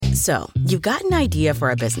So, you've got an idea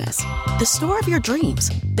for a business. The store of your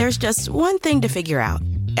dreams. There's just one thing to figure out.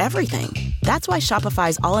 Everything. That's why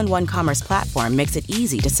Shopify's all-in-one commerce platform makes it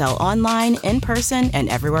easy to sell online, in person, and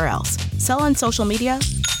everywhere else. Sell on social media,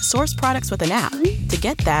 source products with an app to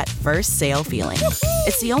get that first sale feeling.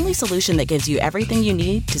 It's the only solution that gives you everything you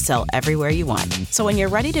need to sell everywhere you want. So when you're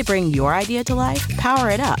ready to bring your idea to life, power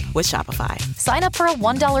it up with Shopify. Sign up for a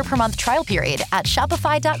 $1 per month trial period at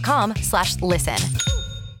shopify.com/listen.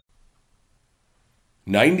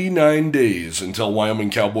 99 days until Wyoming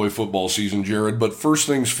Cowboy football season, Jared. But first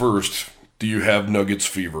things first, do you have Nuggets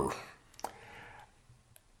fever?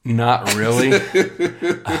 Not really.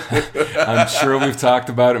 I'm sure we've talked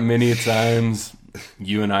about it many times.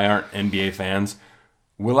 You and I aren't NBA fans.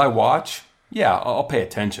 Will I watch? Yeah, I'll pay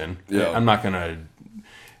attention. Yeah. I'm not going to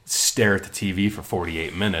stare at the TV for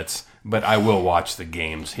 48 minutes, but I will watch the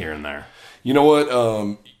games here and there. You know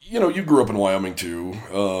what? You grew up in Wyoming too.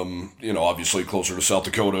 Obviously closer to South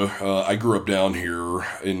Dakota. I grew up down here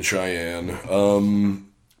in Cheyenne.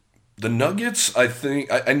 The Nuggets, I think,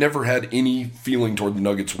 I never had any feeling toward the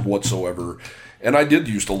Nuggets whatsoever. And I did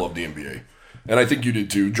used to love the NBA. And I think you did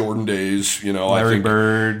too. Jordan days, Larry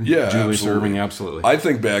Bird, yeah, Julius absolutely. Erving, absolutely. I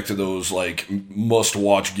think back to those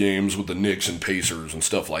must-watch games with the Knicks and Pacers and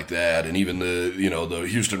stuff like that, and even the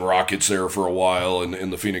Houston Rockets there for a while,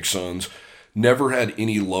 and the Phoenix Suns. Never had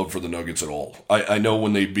any love for the Nuggets at all. I know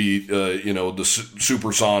when they beat the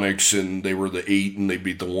Supersonics and they were the 8 and they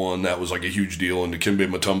beat the 1, that was like a huge deal. And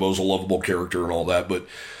Dikembe Mutombo's a lovable character and all that, but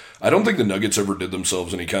I don't think the Nuggets ever did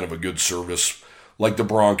themselves any kind of a good service. Like the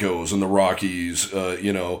Broncos and the Rockies,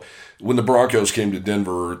 when the Broncos came to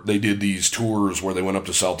Denver, they did these tours where they went up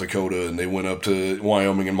to South Dakota and they went up to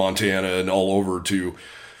Wyoming and Montana and all over to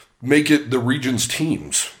make it the region's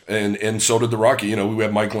teams. And so did the Rocky. We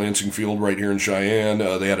have Mike Lansing Field right here in Cheyenne.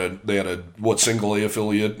 They had a single A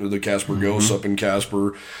affiliate, the Casper Ghosts up in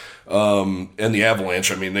Casper. And the Avalanche,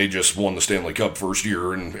 they just won the Stanley Cup first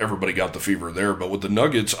year, and everybody got the fever there. But with the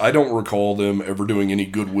Nuggets, I don't recall them ever doing any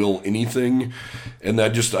goodwill anything, and I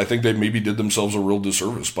think they maybe did themselves a real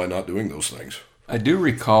disservice by not doing those things. I do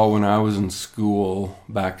recall when I was in school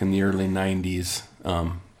back in the early 90s,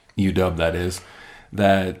 UW that is,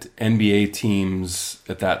 that NBA teams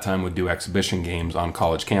at that time would do exhibition games on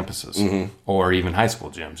college campuses or even high school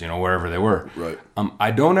gyms, wherever they were. Right.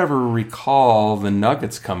 I don't ever recall the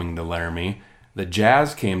Nuggets coming to Laramie. The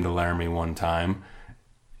Jazz came to Laramie one time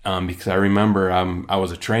because I remember I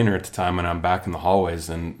was a trainer at the time and I'm back in the hallways,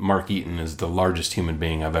 and Mark Eaton is the largest human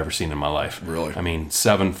being I've ever seen in my life. Really?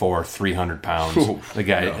 7'4", 300 pounds. Ooh, the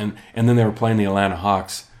guy, yeah. and then they were playing the Atlanta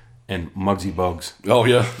Hawks. And Muggsy Bogues. Oh,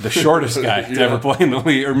 yeah. The shortest guy to ever play in the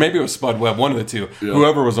league. Or maybe it was Spud Webb, one of the two. Yeah.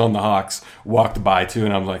 Whoever was on the Hawks walked by, too,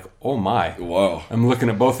 and I was like, oh, my. Wow. I'm looking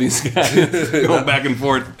at both these guys going back and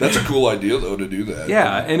forth. That's a cool idea, though, to do that.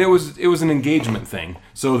 Yeah, and it was an engagement thing.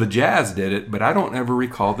 So the Jazz did it, but I don't ever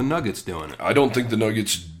recall the Nuggets doing it. I don't think the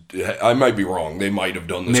Nuggets... I might be wrong. They might have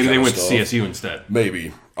done this Maybe kind they of went stuff. to CSU instead.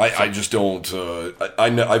 Maybe. I just don't...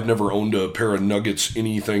 I've never owned a pair of Nuggets,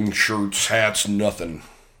 anything, shirts, hats, nothing.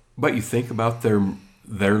 But you think about their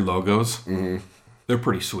logos, they're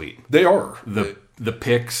pretty sweet. They are. The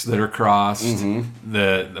picks that are crossed,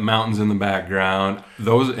 the mountains in the background,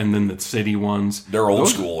 those, and then the city ones. Their old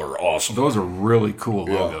school are awesome. Those are really cool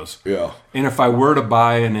logos. Yeah. And if I were to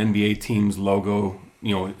buy an NBA team's logo,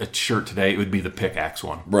 a shirt today, it would be the Pickaxe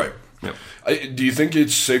one. Right. Yep. Do you think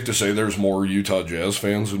it's safe to say there's more Utah Jazz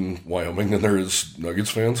fans in Wyoming than there is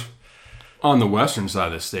Nuggets fans? On the western side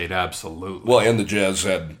of the state, absolutely. Well, and the Jazz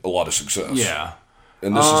had a lot of success. Yeah.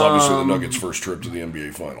 And this is obviously the Nuggets' first trip to the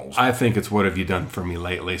NBA Finals. I think it's what have you done for me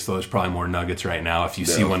lately, so there's probably more Nuggets right now. If you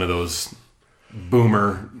see one of those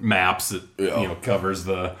boomer maps that covers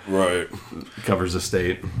the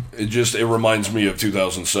state. It reminds me of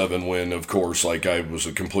 2007 when, of course, I was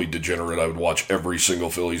a complete degenerate. I would watch every single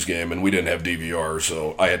Phillies game, and we didn't have DVR,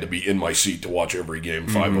 so I had to be in my seat to watch every game,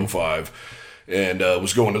 5:05. And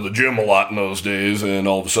was going to the gym a lot in those days, and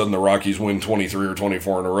all of a sudden the Rockies win 23 or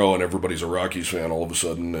 24 in a row, and everybody's a Rockies fan all of a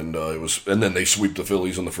sudden, and then they sweep the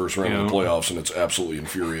Phillies in the first round of the playoffs, and it's absolutely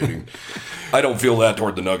infuriating. I don't feel that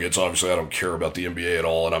toward the Nuggets. Obviously, I don't care about the NBA at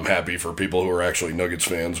all, and I'm happy for people who are actually Nuggets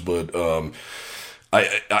fans, but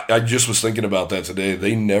I just was thinking about that today.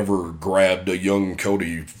 They never grabbed a young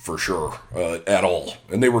Cody for sure at all,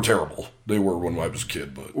 and they were terrible. They were when I was a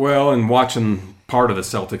kid. But and watching part of the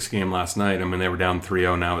Celtics game last night, they were down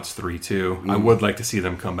 3-0, now it's 3-2. I would like to see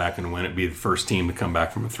them come back and win it, be the first team to come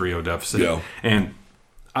back from a 3-0 deficit. Yeah. And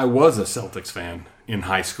I was a Celtics fan in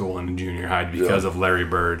high school and in junior high because of Larry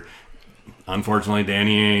Bird. Unfortunately,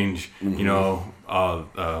 Danny Ainge,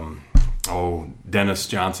 Dennis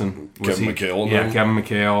Johnson. Kevin McHale. Yeah, Kevin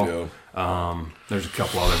McHale. Yeah. There's a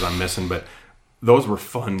couple others I'm missing, but those were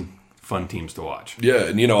fun teams to watch. Yeah,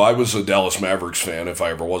 and I was a Dallas Mavericks fan if I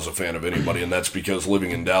ever was a fan of anybody, and that's because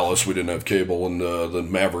living in Dallas, we didn't have cable, and the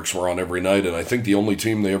Mavericks were on every night, and I think the only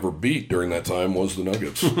team they ever beat during that time was the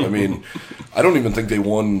Nuggets. I mean, I don't even think they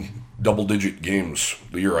won double-digit games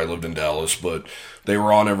the year I lived in Dallas, but they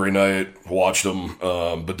were on every night, watched them.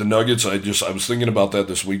 But the Nuggets, I was thinking about that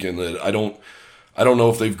this weekend, that I don't know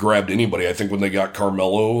if they've grabbed anybody. I think when they got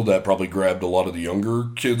Carmelo, that probably grabbed a lot of the younger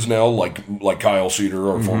kids now, like Kyle Cedar,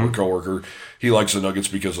 our former coworker. He likes the Nuggets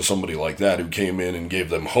because of somebody like that who came in and gave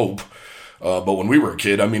them hope. But when we were a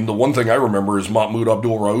kid, I mean, the one thing I remember is Mahmoud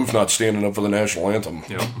Abdul-Rauf not standing up for the national anthem.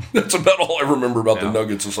 Yep. That's about all I remember about the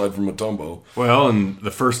Nuggets aside from Mutombo. Well, and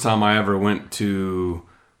the first time I ever went to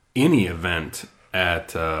any event at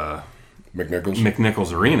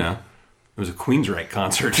McNichols Arena, it was a Queensryche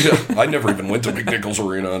concert. Yeah, I never even went to McNichols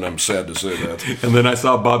Arena, and I'm sad to say that. And then I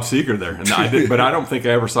saw Bob Seger there, but I don't think I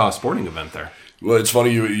ever saw a sporting event there. Well, it's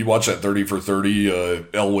funny, you watch that 30 for 30,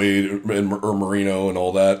 Elway or Marino and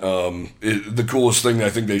all that. The coolest thing I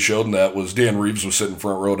think they showed in that was Dan Reeves was sitting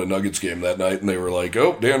front row at a Nuggets game that night, and they were like,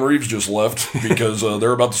 oh, Dan Reeves just left because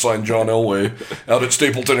they're about to sign John Elway out at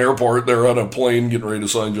Stapleton Airport. They're on a plane getting ready to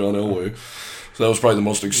sign John Elway. So that was probably the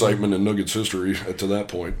most excitement in Nuggets history to that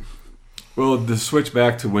point. Well, to switch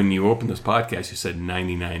back to when you opened this podcast, you said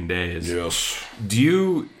 99 days. Yes.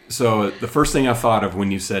 So the first thing I thought of when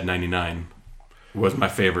you said 99 was my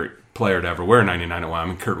favorite player to ever wear 99 at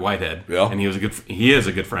Wyoming, Kurt Whitehead. Yeah. And he is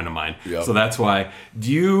a good friend of mine. Yeah. So that's why.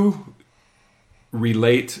 Do you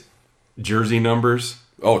relate jersey numbers?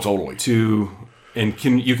 Oh, totally.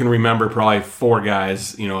 You can remember probably 4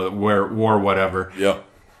 guys, that wore whatever. Yeah.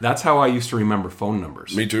 That's how I used to remember phone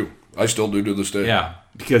numbers. Me too. I still do to this day. Yeah.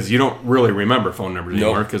 Because you don't really remember phone numbers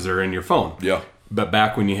anymore because they're in your phone. Yeah. But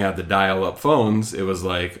back when you had the dial-up phones, it was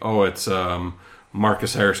like, it's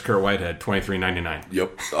Marcus Harris, Kurt Whitehead, $23.99.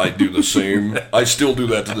 Yep, I do the same. I still do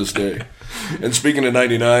that to this day. And speaking of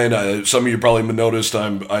 99, some of you probably noticed I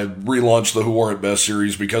relaunched the Who Wore It Best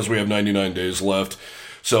series because we have 99 days left.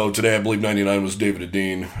 So today I believe 99 was David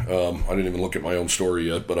Adine. I didn't even look at my own story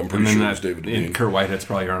yet, but I'm pretty sure it was David Adine. And Kurt Whitehead's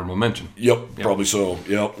probably your honorable mention. Yep, probably so.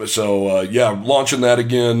 Yep. So, launching that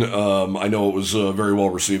again. I know it was very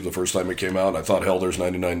well received the first time it came out. And I thought, hell, there's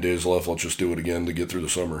 99 days left. Let's just do it again to get through the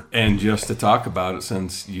summer. And just to talk about it,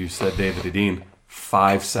 since you said David Adine,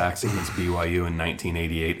 5 sacks against BYU in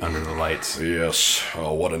 1988 under the lights. Yes.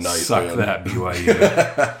 Oh, what a night, Suck man. that,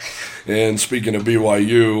 BYU. And speaking of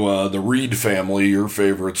BYU, the Reed family, your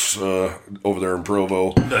favorites over there in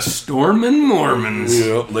Provo. The Stormin' Mormons.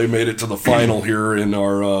 Yeah, they made it to the final here in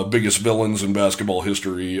our biggest villains in basketball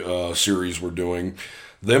history series we're doing.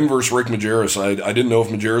 Them versus Rick Majerus. I didn't know if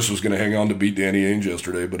Majerus was going to hang on to beat Danny Ainge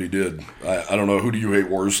yesterday, but he did. I don't know. Who do you hate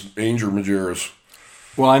worse, Ainge or Majerus?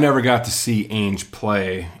 Well, I never got to see Ainge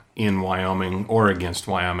play in Wyoming or against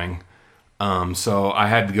Wyoming. So I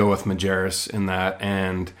had to go with Majerus in that,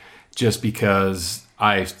 and just because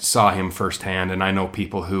I saw him firsthand and I know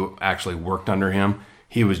people who actually worked under him,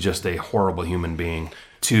 he was just a horrible human being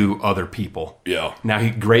to other people. Yeah.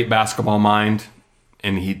 Now, great basketball mind,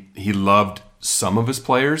 and he loved some of his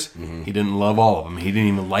players. Mm-hmm. He didn't love all of them. He didn't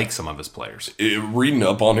even like some of his players. Reading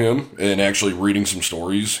up on him and actually reading some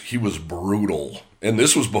stories, he was brutal. And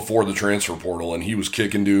this was before the transfer portal, and he was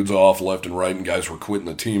kicking dudes off left and right, and guys were quitting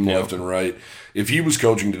the team left and right. If he was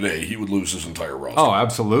coaching today, he would lose his entire roster. Oh,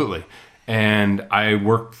 absolutely. And I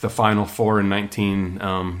worked the Final Four in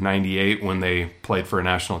 1998 when they played for a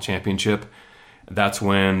national championship. That's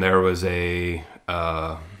when there was a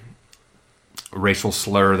racial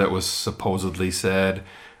slur that was supposedly said.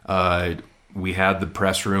 We had the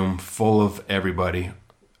press room full of everybody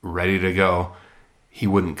ready to go. He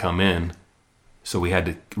wouldn't come in. So we had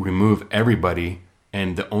to remove everybody,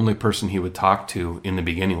 and the only person he would talk to in the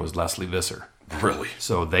beginning was Leslie Visser. Really?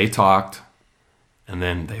 So they talked, and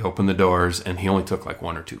then they opened the doors, and he only took like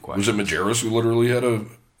 1 or 2 questions. Was it Majerus who literally had a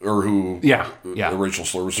racial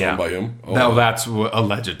slur was thrown by him? Oh, no, that's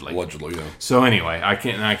allegedly. Allegedly, yeah. So anyway, I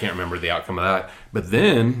can't remember the outcome of that. But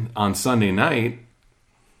then on Sunday night,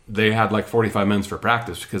 they had like 45 minutes for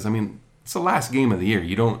practice because it's the last game of the year.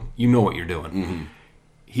 You know what you're doing. Mm-hmm.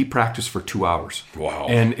 He practiced for 2 hours. Wow.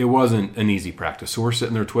 And it wasn't an easy practice. So we're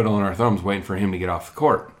sitting there twiddling our thumbs waiting for him to get off the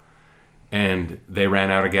court. And they ran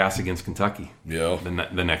out of gas against Kentucky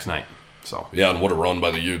the next night. So yeah, and what a run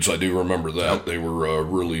by the Utes. I do remember that. Yep. They were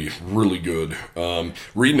really, really good.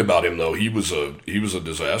 Reading about him, though, he was a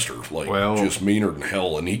disaster. Just meaner than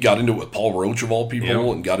hell. And he got into it with Paul Roach, of all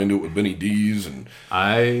people, and got into it with Benny Dees. And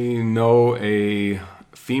I know a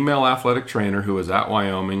female athletic trainer who was at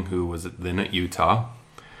Wyoming, who was then at Utah.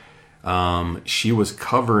 She was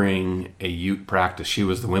covering a Ute practice. She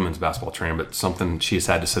was the women's basketball trainer, but something she just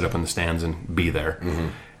had to sit up in the stands and be there. Mm-hmm.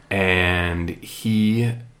 And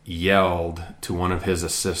he yelled to one of his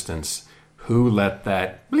assistants, "Who let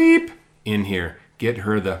that bleep in here? Get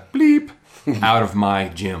her the bleep out of my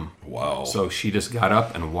gym." Wow. So she just got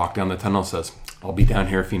up and walked down the tunnel and says, "I'll be down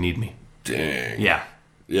here if you need me." Dang. Yeah.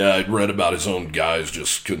 Yeah, I'd read about his own guys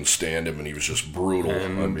just couldn't stand him, and he was just brutal.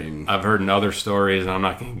 And I've heard in other stories, and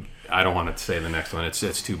I don't want to say the next one.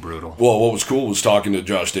 It's too brutal. Well, what was cool was talking to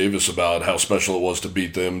Josh Davis about how special it was to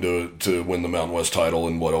beat them to win the Mountain West title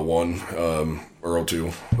in, 01 or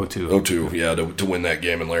 02? 02, yeah, to win that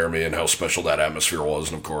game in Laramie, and how special that atmosphere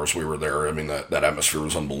was. And, of course, we were there. I mean, that atmosphere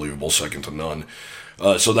was unbelievable, second to none.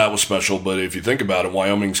 So that was special. But if you think about it,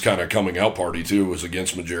 Wyoming's kind of coming out party, too, was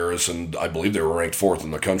against Majerus, and I believe they were ranked 4th in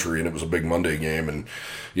the country, and it was a big Monday game. And,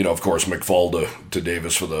 of course, McFall to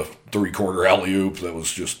Davis for the 3-quarter alley-oop that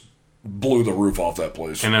was just blew the roof off that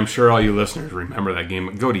place. And I'm sure all you listeners remember that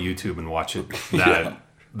game. Go to YouTube and watch it.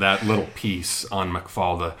 That little piece on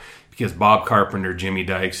McFall, because Bob Carpenter, Jimmy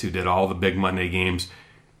Dykes, who did all the big Monday games,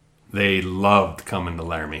 they loved coming to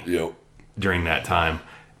Laramie during that time.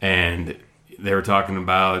 And they were talking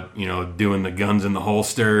about, doing the guns in the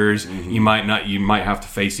holsters. Mm-hmm. You might have to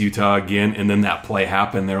face Utah again. And then that play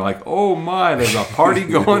happened. They're like, oh my, there's a party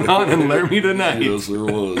going on in Laramie tonight. Yes, there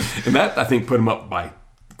was. And that, I think, put them up by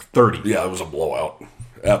 30. Yeah, it was a blowout.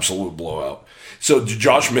 Absolute blowout. So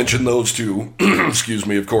Josh mentioned those two,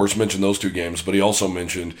 of course, mentioned those two games, but he also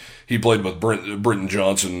mentioned he played with Brenton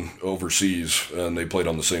Johnson overseas, and they played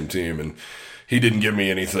on the same team, and he didn't give me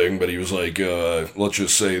anything, but he was like, let's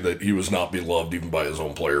just say that he was not beloved even by his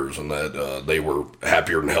own players, and that they were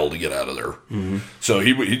happier than hell to get out of there. Mm-hmm. So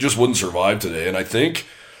he just wouldn't survive today, and I think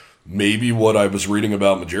maybe what I was reading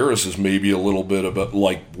about Majerus is maybe a little bit about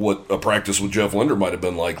like what a practice with Jeff Linder might have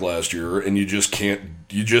been like last year, and you just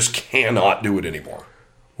cannot do it anymore.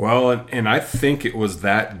 Well, and I think it was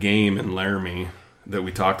that game in Laramie that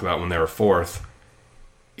we talked about when they were 4th.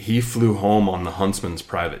 He flew home on the Huntsman's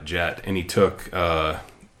private jet, and he took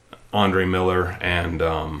Andre Miller and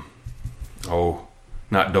not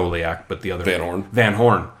Doliak, but the other Van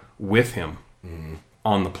Horn with him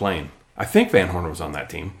on the plane. I think Van Horn was on that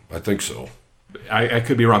team. I think so. I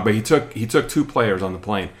could be wrong, but he took 2 players on the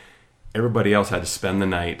plane. Everybody else had to spend the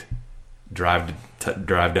night, drive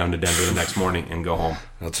down to Denver the next morning, and go home.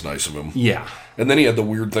 That's nice of him. Yeah. And then he had the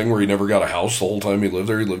weird thing where he never got a house the whole time he lived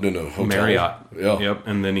there. He lived in a hotel. Marriott. Yeah. Yep.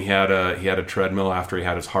 And then he had a treadmill after he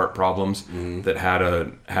had his heart problems that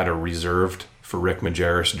had a reserved for Rick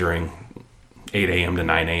Majerus during 8 a.m. to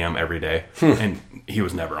 9 a.m. every day, and he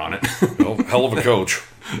was never on it. Well, hell of a coach.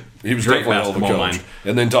 He was definitely a hell of a coach. Mind.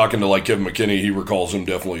 And then talking to like Kevin McKinney, he recalls him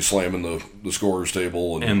definitely slamming the scorer's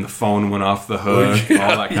table. And the phone went off the hook,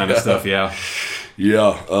 all that kind of stuff, yeah.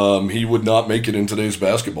 Yeah, he would not make it in today's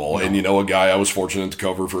basketball. No. And, a guy I was fortunate to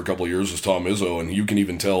cover for a couple of years is Tom Izzo, and you can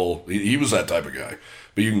even tell he was that type of guy.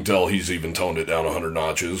 But you can tell he's even toned it down 100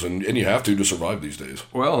 notches, and you have to survive these days.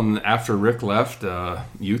 Well, and after Rick left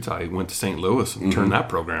Utah, he went to St. Louis and turned that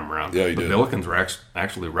program around. Yeah, he did. The Billikens were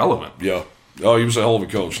actually relevant. Yeah. Oh, he was a hell of a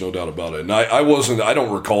coach, no doubt about it. And I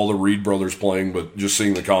don't recall the Reed brothers playing, but just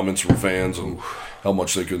seeing the comments from fans and how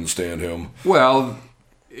much they couldn't stand him. Well,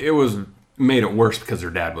 it made it worse because their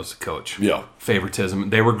dad was a coach. Yeah. Favoritism.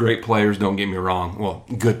 They were great players, don't get me wrong. Well,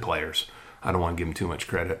 good players. I don't want to give them too much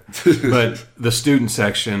credit. But the student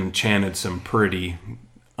section chanted some pretty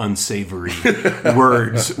unsavory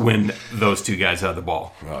words when those two guys had the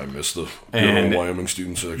ball. I missed the Wyoming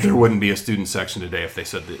student section. There wouldn't be a student section today if they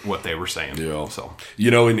said what they were saying. Yeah. So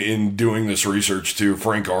in doing this research too,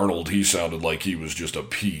 Frank Arnold, he sounded like he was just a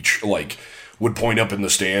peach. Like, would point up in the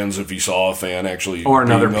stands if he saw a fan actually. Or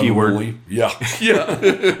another P word. Yeah. Yeah.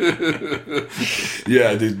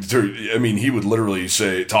 Yeah. I mean, he would literally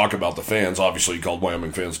talk about the fans. Obviously, he called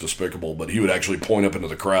Wyoming fans despicable, but he would actually point up into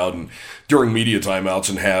the crowd and during media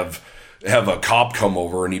timeouts and have a cop come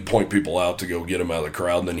over and he'd point people out to go get him out of the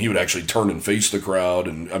crowd. And then he would actually turn and face the crowd.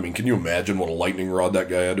 And I mean, can you imagine what a lightning rod that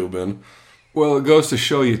guy had to have been? Well, it goes to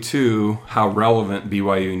show you, too, how relevant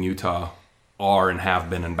BYU and Utah are and have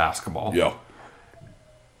been in basketball. Yeah.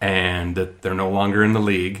 And that they're no longer in the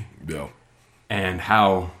league. Yeah. And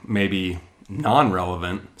how maybe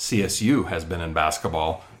non-relevant CSU has been in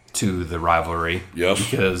basketball to the rivalry. Yes.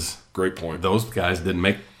 Because great point. Those guys didn't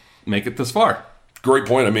make it this far. Great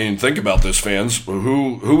point. I mean, think about this, fans.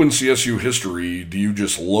 Who in CSU history do you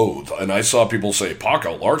just loathe? And I saw people say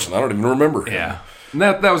Paco Larson. I don't even remember him. Yeah. And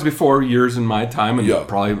that was before years in my time and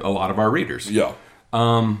probably a lot of our readers. Yeah.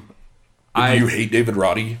 Do you hate David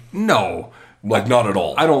Roddy? No. Like, not at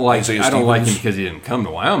all. I don't like him because he didn't come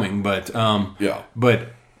to Wyoming, but yeah. But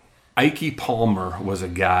Ike Palmer was a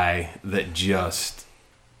guy that just,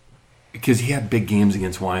 because he had big games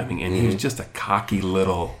against Wyoming, and he was just a cocky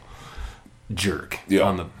little jerk.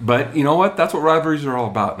 Yeah. But you know what? That's what rivalries are all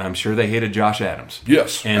about, and I'm sure they hated Josh Adams.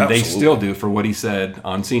 Yes, and absolutely. they still do for what he said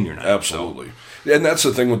on senior night. Absolutely. So. And that's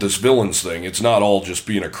the thing with this villains thing. It's not all just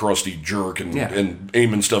being a crusty jerk and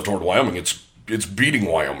aiming stuff toward Wyoming. It's beating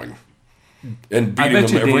Wyoming. And beating I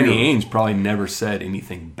bet you them every Danny year. Ainge probably never said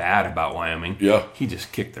anything bad about Wyoming. Yeah. He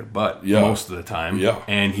just kicked their butt most of the time. Yeah.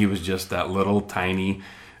 And he was just that little tiny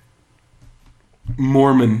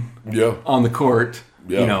Mormon on the court.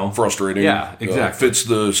 Yeah, you know, frustrating. Yeah, exactly. Fits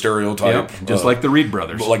the stereotype. Yep. Just like the Reed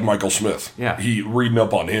brothers. But like Michael Smith. Yeah. Reading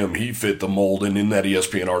up on him, he fit the mold. And in that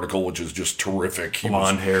ESPN article, which is just terrific.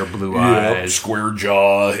 Blonde hair, blue eyes. Square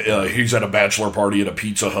jaw. He's at a bachelor party at a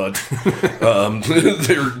Pizza Hut.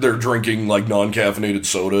 They're drinking like non-caffeinated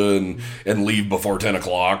soda and leave before 10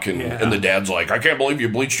 o'clock. And the dad's like, I can't believe you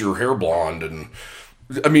bleached your hair blonde. And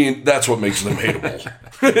I mean, that's what makes them hateable.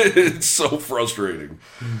 It's so frustrating.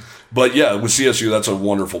 But yeah, with CSU, that's a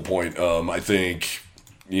wonderful point. I think,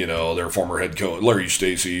 their former head coach, Larry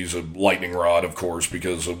Stacey's a lightning rod, of course,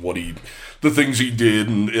 because of the things he did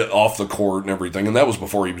and off the court and everything. And that was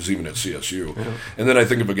before he was even at CSU. Yeah. And then I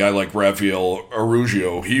think of a guy like Rafael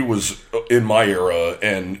Araujo. He was in my era,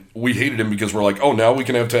 and we hated him because we're like, oh, now we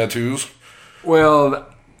can have tattoos? Well,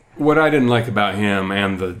 what I didn't like about him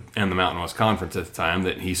and the Mountain West Conference at the time,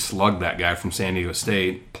 that he slugged that guy from San Diego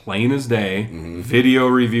State, plain as day. Mm-hmm. Video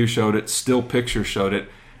review showed it, still pictures showed it,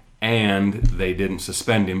 and they didn't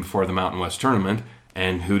suspend him before the Mountain West tournament.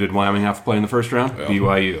 And who did Wyoming have to play in the first round? Yeah.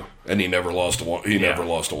 BYU. And he never lost to never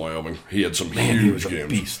lost to Wyoming. He had some huge he was games. A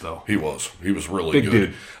beast, though. He was really big good.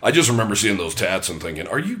 Dude. I just remember seeing those tats and thinking,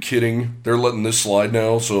 "Are you kidding? They're letting this slide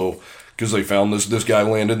now?" So. Because they found this guy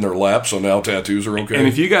landed in their lap, so now tattoos are okay. And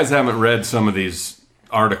if you guys haven't read some of these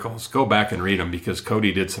articles, go back and read them, because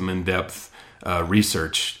Cody did some in-depth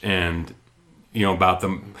research and about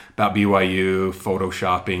BYU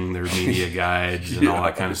photoshopping their media guides and all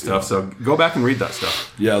that kind of stuff. So go back and read that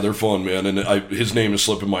stuff. Yeah, they're fun, man. And his name is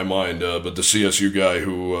slipping my mind, but the CSU guy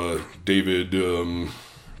who David,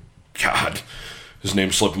 his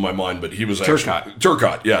name's slipping my mind, but he was Turcotte.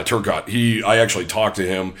 Turcotte. I actually talked to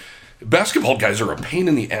him. Basketball guys are a pain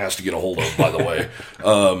in the ass to get a hold of, by the way.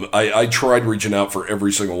 I tried reaching out for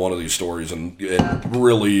every single one of these stories and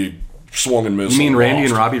really swung and missed. You mean Randy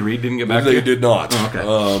and Robbie Reed didn't get back to you? They did not.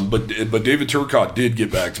 Oh, okay. But David Turcotte did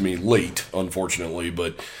get back to me late, unfortunately,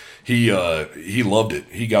 but he loved it.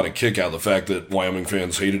 He got a kick out of the fact that Wyoming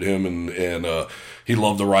fans hated him, and he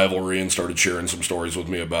loved the rivalry and started sharing some stories with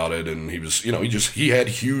me about it. And he was, he had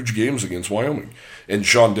huge games against Wyoming. And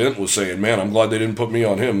Sean Dent was saying, man, I'm glad they didn't put me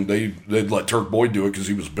on him. They'd let Turk Boyd do it because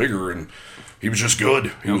he was bigger and he was just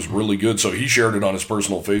good. He was really good. So he shared it on his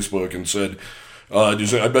personal Facebook and said,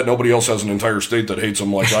 I bet nobody else has an entire state that hates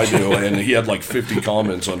him like I do. And he had like 50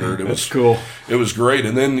 comments under it. It was cool. It was great.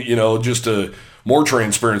 And then, just more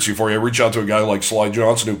transparency for you. I reached out to a guy like Sly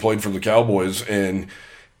Johnson who played for the Cowboys, and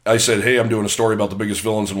I said, hey, I'm doing a story about the biggest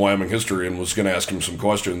villains in Wyoming history, and was going to ask him some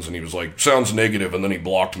questions. And he was like, sounds negative, and then he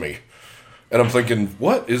blocked me. And I'm thinking,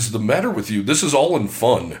 what is the matter with you? This is all in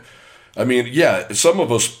fun. I mean, yeah, some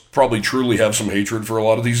of us probably truly have some hatred for a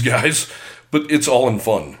lot of these guys, but it's all in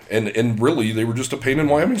fun. And really, they were just a pain in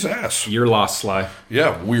Wyoming's ass. You're lost, Sly.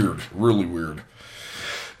 Yeah, weird. Really weird.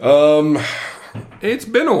 It's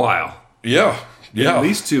been a while. Yeah. At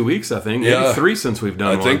least 2 weeks, I think. Maybe 3 since we've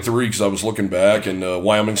done one. I think 3, because I was looking back, and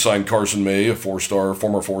Wyoming signed Carson May, a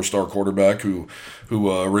former four-star quarterback who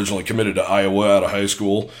originally committed to Iowa out of high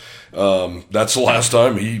school. That's the last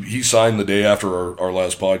time he signed the day after our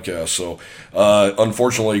last podcast. So,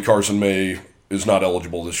 unfortunately, Carson May is not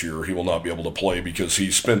eligible this year. He will not be able to play because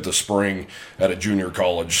he spent the spring at a junior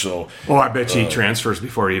college. So, I bet you he transfers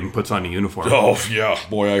before he even puts on a uniform. Oh yeah,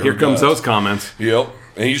 boy, I heard Here comes that. Those comments. Yep.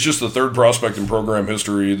 And he's just the third prospect in program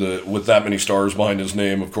history with that many stars behind his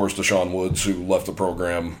name. Of course, Deshaun Woods, who left the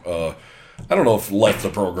program. I don't know if left the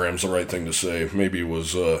program's the right thing to say. Maybe he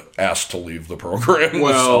was asked to leave the program this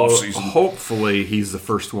offseason. Hopefully he's the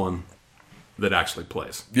first one that actually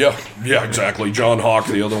plays. Yeah, exactly. John Hawk,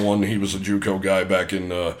 the other one, he was a JUCO guy back in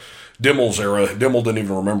Dimmel's era. Dimmel didn't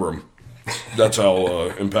even remember him. That's how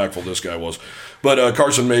impactful this guy was. But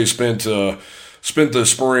Carson May spent the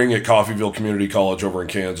spring at Coffeyville Community College over in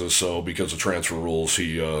Kansas, so because of transfer rules,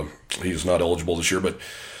 he's not eligible this year.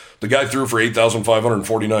 But The guy threw for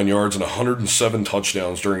 8,549 yards and 107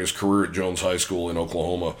 touchdowns during his career at Jones High School in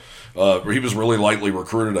Oklahoma. He was really lightly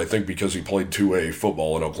recruited, I think, because he played 2A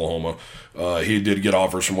football in Oklahoma. He did get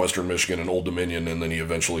offers from Western Michigan and Old Dominion, and then he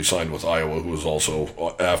eventually signed with Iowa, who was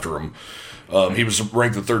also after him. He was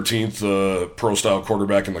ranked the 13th pro-style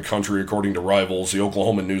quarterback in the country, according to Rivals. The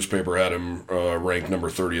Oklahoma newspaper had him ranked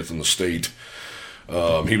number 30th in the state.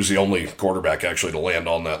 He was the only quarterback, actually, to land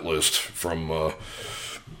on that list from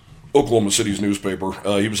Oklahoma City's newspaper.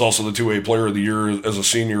 He was also the 2A Player of the Year as a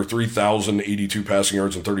senior, 3,082 passing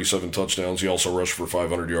yards and 37 touchdowns. He also rushed for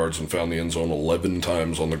 500 yards and found the end zone 11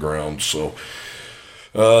 times on the ground. So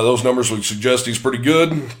those numbers would suggest he's pretty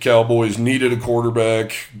good. Cowboys needed a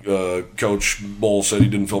quarterback. Coach Bull said he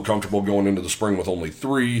didn't feel comfortable going into the spring with only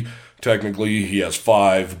 3. Technically, he has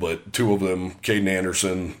 5, but 2 of them, Caden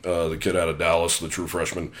Anderson, the kid out of Dallas, the true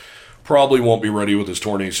freshman, probably won't be ready with his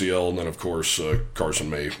torn ACL, and then, of course, Carson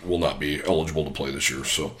May will not be eligible to play this year.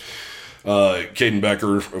 So, Caden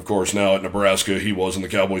Becker, of course, now at Nebraska. He was in the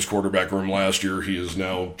Cowboys quarterback room last year. He is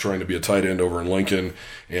now trying to be a tight end over in Lincoln.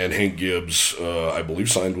 And Hank Gibbs, I believe,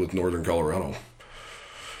 signed with Northern Colorado.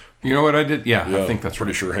 You know what I did? Yeah, I think that's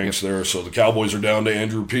pretty right. sure Hank's there. So the Cowboys are down to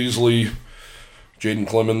Andrew Peasley, Jaden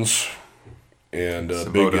Clemens, and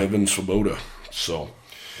Big Evan Swoboda. So,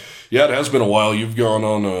 yeah, it has been a while. You've gone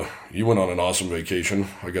on you went on an awesome vacation.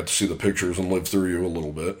 I got to see the pictures and live through you a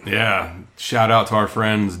little bit. Yeah, shout out to our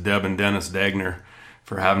friends Deb and Dennis Dagner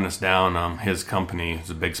for having us down. His company is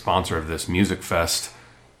a big sponsor of this music fest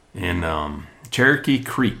in Cherokee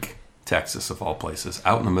Creek, Texas, of all places,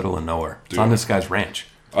 out in the middle of nowhere. It's on this guy's ranch.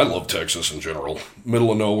 I love Texas in general. Middle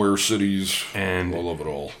of nowhere cities, and I love it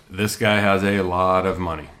all. This guy has a lot of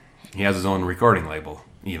money. He has his own recording label,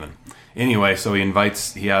 even. Anyway, so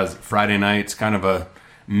he has Friday nights, kind of a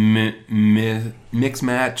mix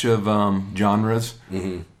match of genres,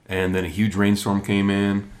 and then a huge rainstorm came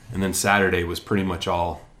in, and then Saturday was pretty much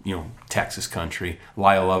all, Texas country.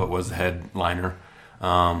 Lyle Lovett was the headliner,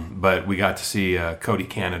 but we got to see Cody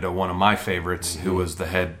Canada, one of my favorites, who was the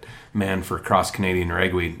head man for Cross Canadian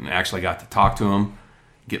Ragweed, and actually got to talk to him,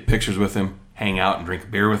 get pictures with him, hang out and drink a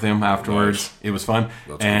beer with him afterwards. Nice. It was fun.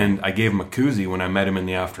 That's cool. I gave him a koozie when I met him in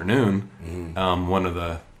the afternoon, one of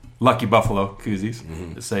the Lucky Buffalo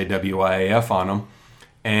koozies that say WIAF on them,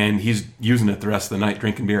 and he's using it the rest of the night,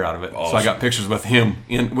 drinking beer out of it. Awesome. So I got pictures with him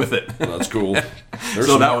with it. That's cool.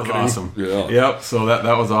 So that was awesome. Yeah. Yep, so that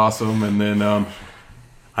was awesome. And then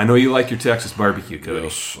I know you like your Texas barbecue, Cody.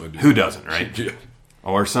 Yes, I do. Who doesn't, right? Yeah.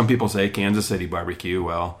 Or some people say Kansas City barbecue.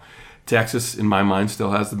 Well, Texas, in my mind, still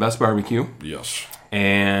has the best barbecue. Yes.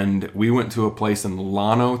 And we went to a place in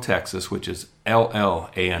Llano, Texas, which is Llano.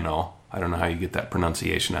 I don't know how you get that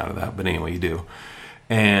pronunciation out of that, but anyway, you do.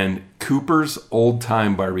 And Cooper's Old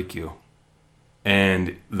Time Barbecue.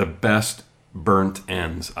 And the best burnt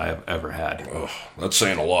ends I have ever had. Oh, that's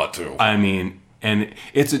saying a lot, too. I mean, and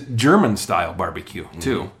it's a German-style barbecue,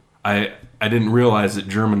 too. I didn't realize that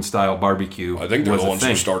German-style barbecue was a thing. I think they're the ones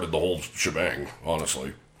who started the whole shebang,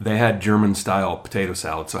 honestly. They had German-style potato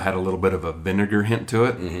salad, so it had a little bit of a vinegar hint to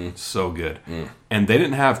it. So good. And they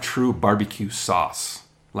didn't have true barbecue sauce,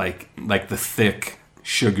 like the thick,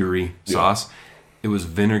 sugary sauce. It was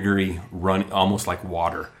vinegary, almost like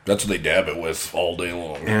water. That's what they dab it with all day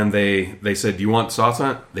long. And they said, "Do you want sauce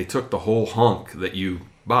on it?" They took the whole hunk that you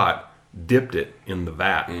bought, dipped it in the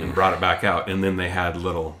vat, and brought it back out. And then they had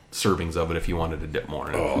little servings of it if you wanted to dip more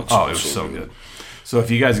in it. It was so good. So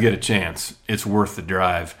if you guys get a chance, it's worth the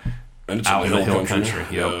drive. And it's out in the hill country.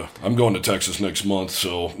 Yep. Yeah. I'm going to Texas next month,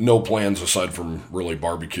 so no plans aside from really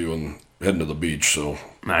barbecue and heading to the beach. So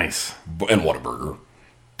nice. And Whataburger.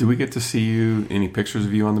 Do we get to see any pictures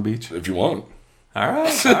of you on the beach? If you want. All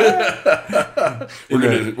right.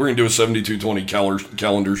 We're gonna do a 7220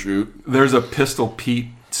 calendar shoot. There's a Pistol Pete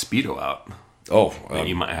Speedo out. Oh, that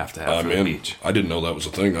you might have to have for the beach. I didn't know that was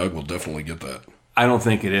a thing. I will definitely get that. I don't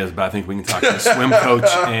think it is, but I think we can talk to the swim coach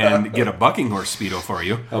and get a bucking horse Speedo for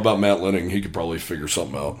you. How about Matt Lenning? He could probably figure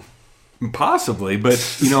something out. Possibly,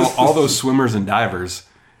 but all those swimmers and divers,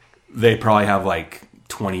 they probably have like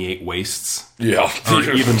 28 waists. Yeah. Or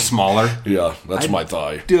even smaller. Yeah, that's my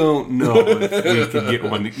thigh. Don't know if we could get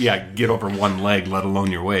one. Yeah, get over one leg, let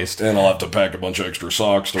alone your waist. And I'll have to pack a bunch of extra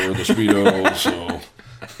socks to wear the Speedo, so...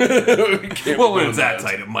 Well, when it's that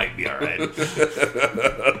tight, it might be all right.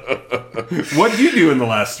 What did you do in the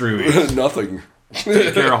last 3 weeks? Nothing.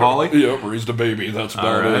 Take care of Holly? Yep, raised a baby. That's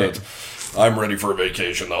about it. I'm ready for a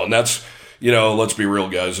vacation, though. And that's, let's be real,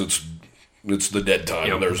 guys. It's the dead time.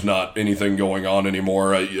 Yep. There's not anything going on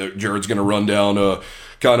anymore. Jared's going to run down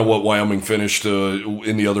kind of what Wyoming finished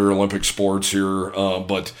in the other Olympic sports here.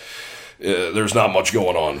 But there's not much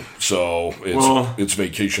going on. So it's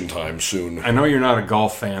vacation time soon. I know you're not a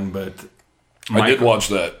golf fan, but I did watch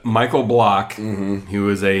that. Michael Block, who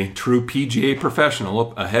is a true PGA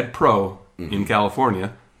professional, a head pro in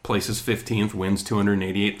California, places 15th, wins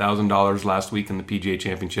 $288,000 last week in the PGA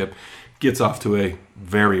Championship, gets off to a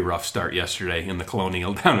very rough start yesterday in the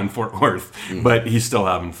Colonial down in Fort Worth, but he's still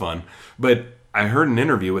having fun. But I heard an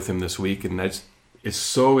interview with him this week, and it's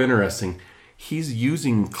so interesting. He's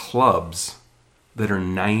using clubs that are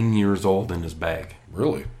 9 years old in his bag.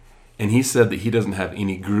 Really? And he said that he doesn't have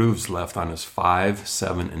any grooves left on his 5,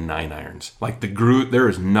 7, and 9 irons. Like the groove, there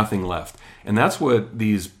is nothing left. And that's what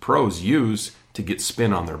these pros use to get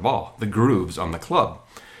spin on their ball, the grooves on the club.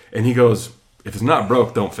 And he goes, if it's not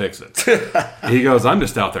broke, don't fix it. He goes, I'm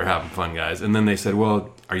just out there having fun, guys. And then they said,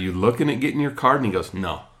 well, are you looking at getting your card? And he goes,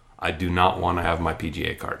 no. I do not want to have my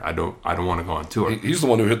PGA card. I don't want to go on tour. He's the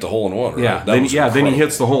one who hit the hole in one, right? Yeah. Then he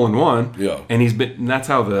hits the hole in one. Yeah. And that's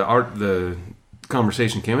how the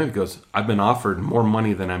conversation came in. He goes, I've been offered more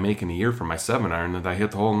money than I make in a year for my 7-iron that I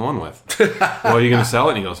hit the hole in one with. Well, are you going to sell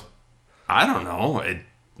it? And he goes, I don't know.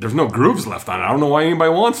 There's no grooves left on it. I don't know why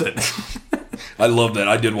anybody wants it. I love that.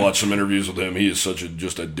 I did watch some interviews with him. He is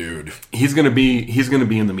just a dude. He's gonna be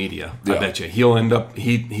in the media. I bet you. He'll end up.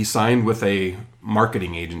 He signed with a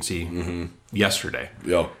marketing agency yesterday.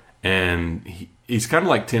 Yeah. And he's kind of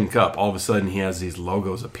like Tin Cup. All of a sudden, he has these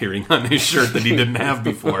logos appearing on his shirt that he didn't have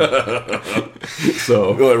before.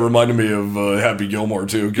 So well, it reminded me of Happy Gilmore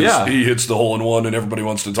too, because he hits the hole in one, and everybody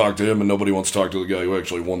wants to talk to him, and nobody wants to talk to the guy who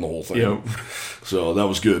actually won the whole thing. Yep. So that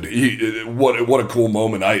was good. What a cool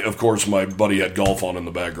moment. Of course, my buddy had golf on in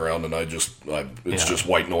the background, and it's just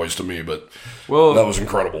white noise to me, but that was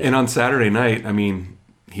incredible. And on Saturday night, I mean,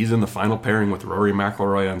 he's in the final pairing with Rory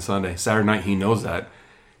McIlroy on Sunday. Saturday night, he knows that.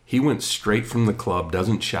 He went straight from the club,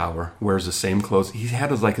 doesn't shower, wears the same clothes. He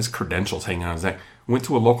had his credentials hanging on his neck. Went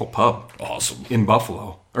to a local pub. Awesome. In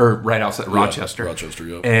Buffalo, or right outside Rochester. Rochester,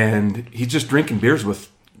 yeah. And he's just drinking beers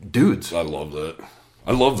with dudes. I love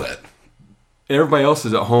that. Everybody else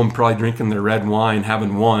is at home probably drinking their red wine,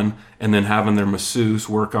 having one, and then having their masseuse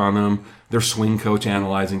work on them, their swing coach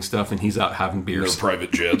analyzing stuff, and he's out having beers. Their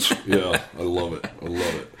private jets. Yeah, I love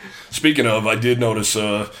it. Speaking of, I did notice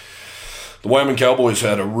the Wyoming Cowboys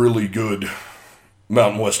had a really good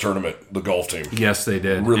Mountain West tournament, the golf team. Yes, they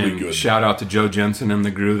did. Really good. Shout out to Joe Jensen and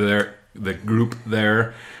the group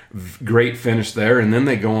there. Great finish there. And then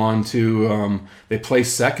they go on to, they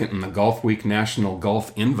place second in the Golf Week National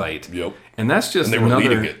Golf Invite. Yep. And that's just and they were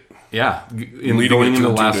leading it. Yeah. Going into the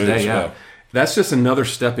last day, yeah. That's just another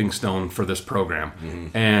stepping stone for this program.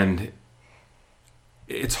 Mm-hmm. And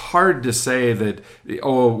it's hard to say that,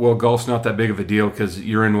 golf's not that big of a deal because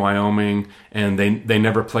you're in Wyoming and they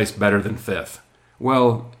never place better than fifth.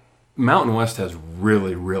 Well, Mountain West has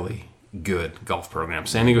really, really good golf programs.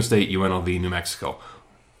 San Diego State, UNLV, New Mexico,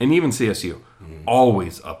 and even CSU,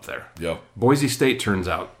 always up there. Yeah. Boise State turns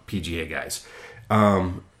out PGA guys.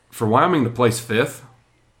 For Wyoming to place fifth,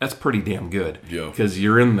 that's pretty damn good. Yeah. Because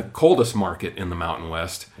you're in the coldest market in the Mountain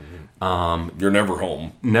West. You're never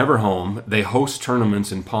home. Never home. They host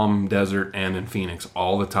tournaments in Palm Desert and in Phoenix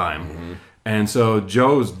all the time. Mm-hmm. And so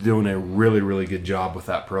Joe's doing a really, really good job with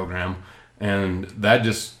that program. And that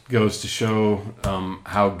just goes to show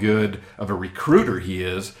how good of a recruiter he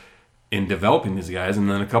is in developing these guys. And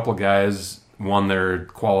then a couple of guys won their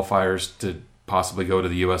qualifiers to possibly go to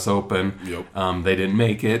the U.S. Open. Yep. They didn't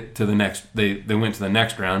make it to the next. They went to the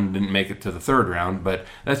next round, didn't make it to the third round. But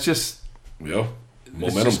that's just momentum.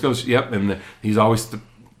 It just goes. Yep, and he's always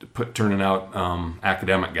turning out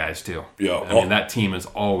academic guys too. Yeah, I mean that team is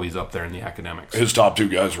always up there in the academics. His top two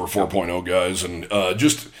guys were 4.0 guys, and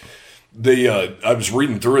They, I was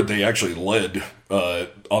reading through it. They actually led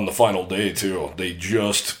on the final day too. They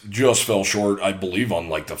just fell short, I believe, on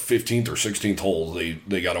like the 15th or 16th hole.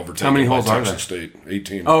 They got overtaken. How many holes by are Texas there? State.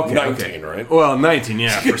 18. Okay, 19, right? Well, 19,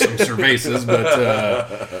 yeah, for some cervezas,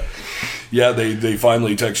 but yeah, they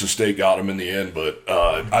finally Texas State got them in the end. But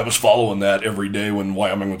I was following that every day when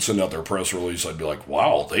Wyoming would send out their press release. I'd be like,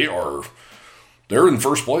 wow, they're in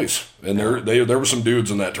first place, and there were some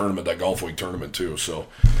dudes in that tournament, that Golf Week tournament too. So,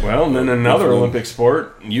 well, and then another Olympic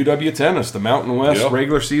sport, UW Tennis, the Mountain West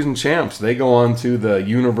regular season champs. They go on to the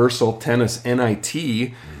Universal Tennis NIT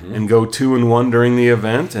and go 2-1 during the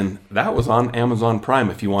event, and that was on Amazon Prime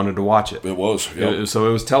if you wanted to watch it. It was, so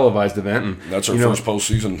it was a televised event, and that's our first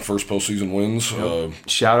postseason wins.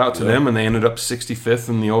 Shout out to them, and they ended up 65th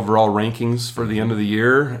in the overall rankings for the end of the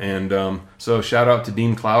year, and so shout out to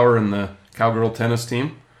Dean Clower and the Cowgirl tennis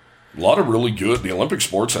team. A lot of really good. The Olympic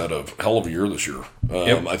sports had a hell of a year this year.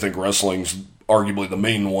 I think wrestling's arguably the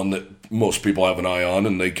main one that most people have an eye on,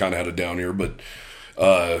 and they kind of had a down year, but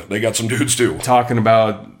they got some dudes too. Talking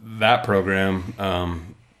about that program,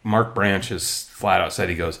 Mark Branch has flat out said,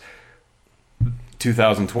 he goes,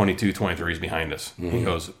 2022-23 is behind us. Mm-hmm. He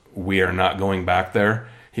goes, we are not going back there.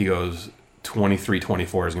 He goes,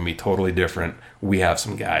 23-24 is going to be totally different. We have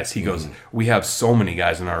some guys. He goes, we have so many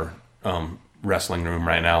guys in our wrestling room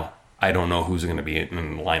right now. I don't know who's going to be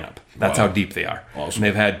in the lineup. That's how deep they are. Awesome. And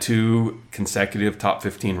they've had 2 consecutive top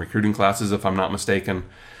 15 recruiting classes, if I'm not mistaken.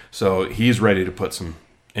 So he's ready to put some,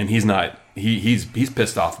 and he's not, he's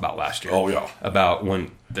pissed off about last year. Oh, yeah. About when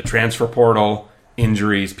the transfer portal,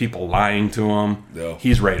 injuries, people lying to him. Yeah.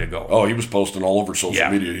 He's ready to go. Oh, he was posting all over social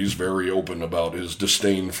media. He's very open about his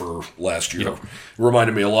disdain for last year. Yep. It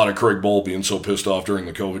reminded me a lot of Craig Bull being so pissed off during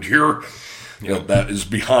the COVID year. Yep. That is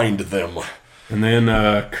behind them. And then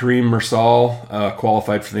Kareem Mursal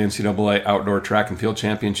qualified for the NCAA Outdoor Track and Field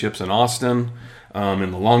Championships in Austin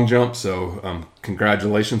in the long jump. So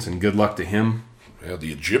congratulations and good luck to him. Yeah,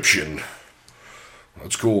 the Egyptian.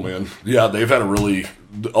 That's cool, man. Yeah, they've had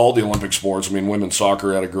all the Olympic sports. I mean, women's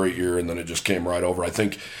soccer had a great year, and then it just came right over. I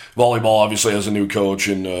think volleyball obviously has a new coach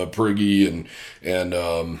in Priggy,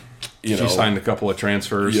 and She signed a couple of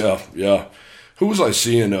transfers. Yeah. Who was I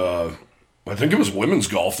seeing? I think it was women's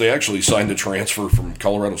golf. They actually signed a transfer from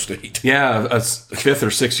Colorado State. Yeah, a 5th or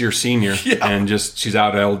 6th year senior, and just she's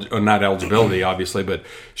out not eligibility obviously, but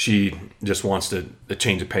she just wants to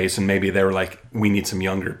change of pace, and maybe they were like, we need some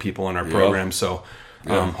younger people in our program, so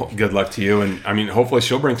good luck to you, and I mean hopefully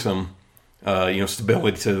she'll bring some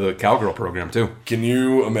stability to the Cowgirl program too. Can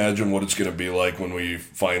you imagine what it's going to be like when we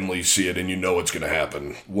finally see it, and it's going to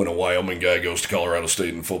happen when a Wyoming guy goes to Colorado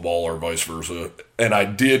State in football or vice versa? And I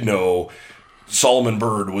did know Solomon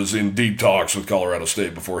Byrd was in deep talks with Colorado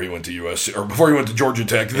State before he went to USC, or before he went to Georgia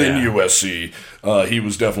Tech, then USC. He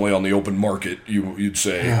was definitely on the open market, you'd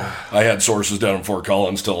say. I had sources down in Fort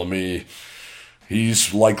Collins telling me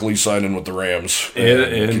he's likely signing with the Rams.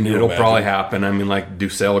 It'll probably happen. I mean, like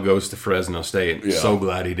Ducell goes to Fresno State. Yeah. So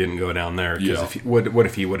glad he didn't go down there. Because what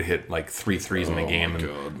if he would have hit like 3 threes in the game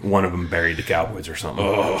and one of them buried the Cowboys or something?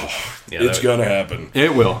 It's going to happen.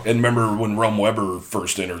 It will. And remember when Rum Weber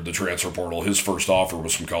first entered the transfer portal, his first offer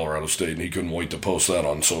was from Colorado State, and he couldn't wait to post that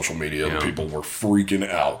on social media. And people were freaking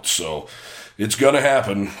out. So it's going to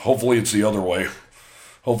happen. Hopefully it's the other way.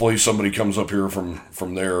 Hopefully somebody comes up here from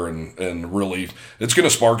there and really, it's going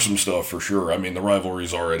to spark some stuff for sure. I mean, the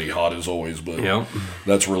rivalry's already hot as always, but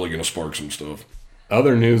that's really going to spark some stuff.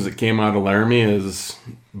 Other news that came out of Laramie is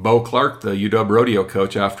Bo Clark, the UW rodeo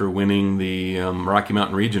coach, after winning the Rocky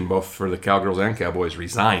Mountain region, both for the Cowgirls and Cowboys,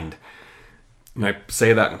 resigned. And I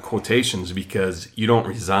say that in quotations because you don't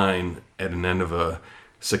resign at an end of a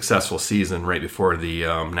successful season right before the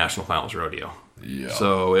National Finals Rodeo. Yeah.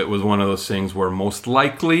 So it was one of those things where most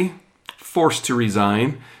likely forced to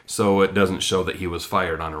resign, so it doesn't show that he was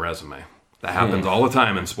fired on a resume. That happens all the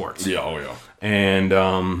time in sports. Yeah, oh yeah. And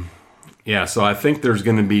so I think there's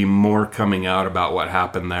going to be more coming out about what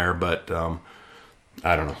happened there, but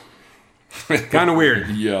I don't know. Kind of weird.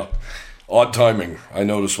 Yeah. Odd timing. I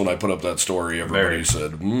noticed when I put up that story, everybody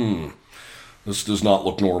said, this does not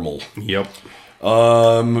look normal. Yep.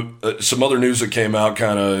 Some other news that came out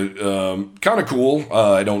kind of cool.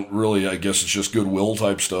 I guess it's just goodwill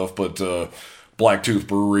type stuff, but Blacktooth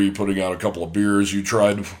Brewery putting out a couple of beers. You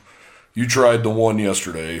tried the one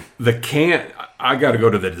yesterday. I got to go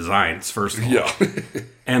to the designs first of all. Yeah.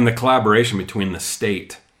 And the collaboration between the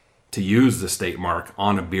state to use the state mark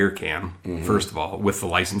on a beer can, first of all, with the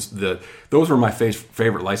license. Those were my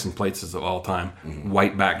favorite license plates of all time.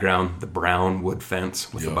 White background, the brown wood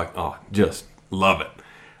fence with the just love it.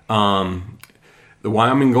 The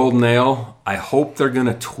Wyoming Golden Ale, I hope they're going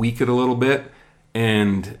to tweak it a little bit.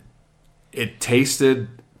 And it tasted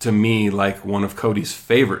to me like one of Cody's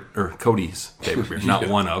favorite beer, not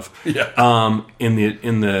one of. Yeah. In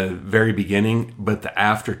the very beginning, but the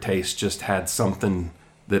aftertaste just had something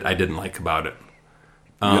that I didn't like about it.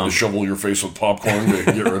 You had to shovel your face with popcorn to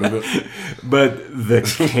get rid of it. But the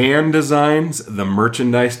can designs, the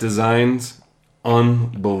merchandise designs,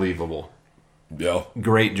 unbelievable. Yeah.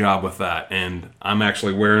 Great job with that. And I'm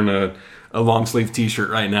actually wearing a long sleeve t-shirt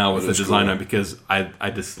right now with the design on because I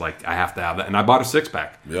just I have to have that. And I bought a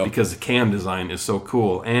 6-pack because the can design is so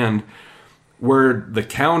cool. And where the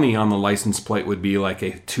county on the license plate would be like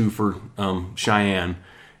a 2 for Cheyenne,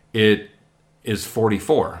 it is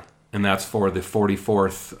 44. And that's for the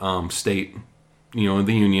 44th state, the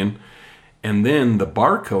union. And then the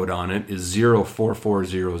barcode on it is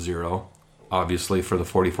 04400. Obviously for the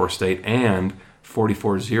 44th state, and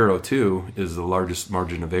 4402 is the largest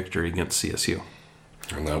margin of victory against CSU.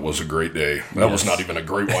 And that was a great day. That was not even a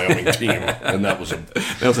great Wyoming team, and that was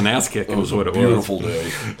an ass kick. It was what it was. Beautiful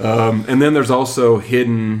day. And then there's also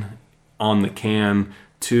hidden on the can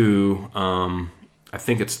too. I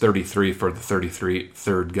think it's 33 for the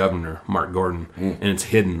 33rd governor, Mark Gordon, and it's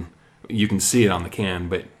hidden. You can see it on the can,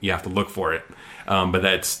 but you have to look for it. But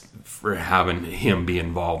that's for having him be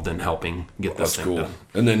involved in helping get this thing done.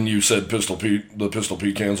 And then you said the Pistol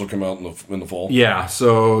Pete cans will come out in the fall? Yeah,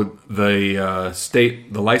 so the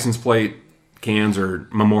license plate cans are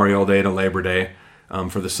Memorial Day to Labor Day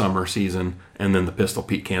for the summer season, and then the Pistol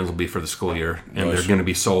Pete cans will be for the school year, and they're going to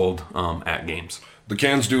be sold at games. The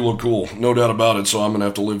cans do look cool, no doubt about it, so I'm going to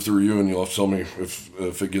have to live through you, and you'll have to tell me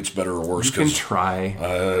if it gets better or worse. You can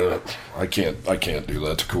try. I can't do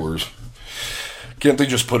that to Coors. Can't they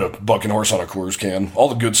just put a bucking horse on a Coors can? All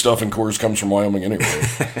the good stuff in Coors comes from Wyoming anyway.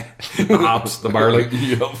 The hops, the barley.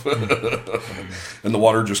 Yep. And the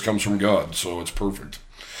water just comes from God, so it's perfect.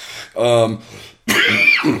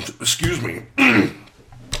 Excuse me.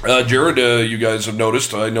 Jared, you guys have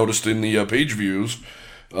noticed, I noticed in the page views,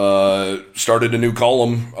 started a new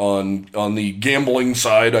column on the gambling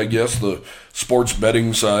side, I guess, the sports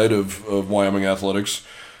betting side of Wyoming Athletics.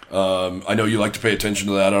 I know you like to pay attention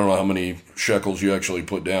to that. I don't know how many shekels you actually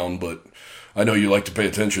put down, but I know you like to pay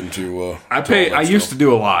attention to. I used to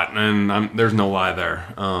do a lot, and there's no lie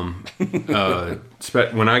there.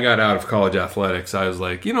 When I got out of college athletics, I was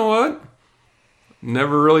like, you know what?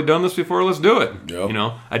 Never really done this before. Let's do it. Yep. You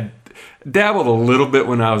know, I dabbled a little bit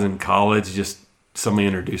when I was in college. Just somebody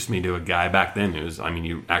introduced me to a guy back then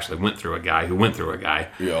you actually went through a guy who went through a guy.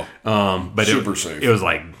 Yeah. But super safe. It was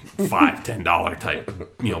like $5-10 type,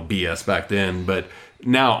 BS back then. But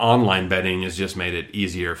now online betting has just made it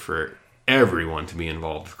easier for everyone to be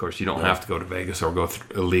involved. Of course, you don't have to go to Vegas or go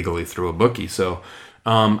illegally through a bookie. So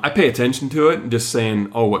I pay attention to it and just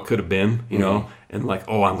saying, oh, what could have been, you know, and like,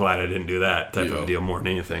 oh, I'm glad I didn't do that type of deal more than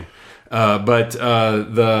anything. But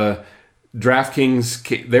the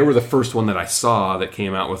DraftKings, they were the first one that I saw that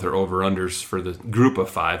came out with their over-unders for the group of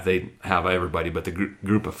 5. They have everybody, but the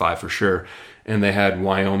group of 5 for sure. And they had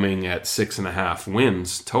Wyoming at 6.5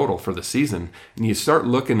 wins total for the season. And you start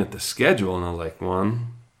looking at the schedule, and I'm like, 1-1,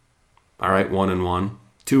 2-1,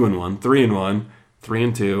 3-1,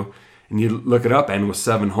 3-2. And you look it up, and with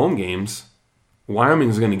 7 home games,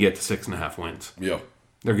 Wyoming's going to get to 6.5 wins. Yeah.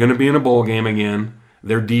 They're going to be in a bowl game again.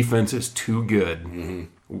 Their defense is too good.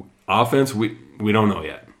 Mm-hmm. Offense, we don't know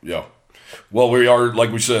yet. Yeah. Well, we are,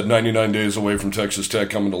 like we said, 99 days away from Texas Tech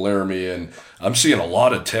coming to Laramie, and I'm seeing a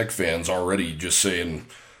lot of Tech fans already just saying,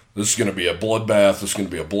 this is going to be a bloodbath, this is going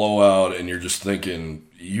to be a blowout, and you're just thinking,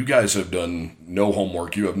 you guys have done no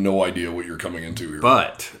homework, you have no idea what you're coming into here.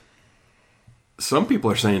 But some people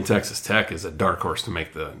are saying Texas Tech is a dark horse to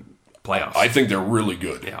make the playoffs. I think they're really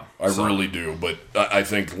good. Yeah. I really do, but I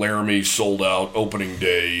think Laramie sold out opening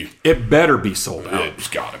day. It better be sold out. It's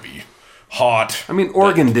got to be. Hot. I mean,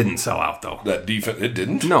 Oregon didn't sell out, though. That defense, it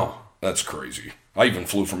didn't? No. That's crazy. I even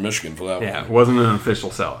flew from Michigan for that one. Yeah, it wasn't an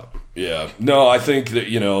official sellout. Yeah. No, I think that,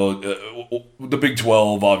 the Big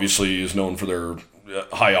 12 obviously is known for their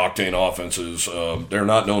high-octane offenses. They're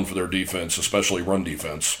not known for their defense, especially run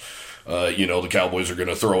defense. The Cowboys are going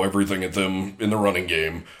to throw everything at them in the running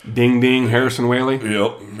game. Ding, ding, Harrison Whaley.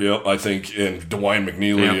 Yep. I think, and DeWine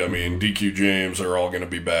McNeely, Yep. I mean, DQ James, they're all going to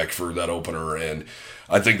be back for that opener, and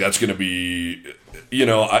I think that's going to be,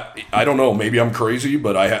 I don't know, maybe I'm crazy,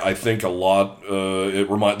 but I think a lot,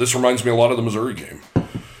 this reminds me a lot of the Missouri game.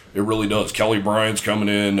 It really does. Kelly Bryant's coming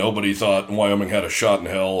in. Nobody thought Wyoming had a shot in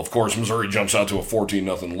hell. Of course, Missouri jumps out to a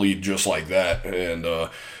 14-0 lead just like that, and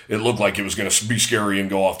it looked like it was going to be scary and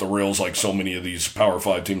go off the rails like so many of these Power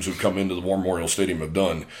 5 teams who've come into the War Memorial Stadium have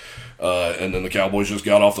done. And then the Cowboys just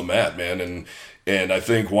got off the mat, man, and I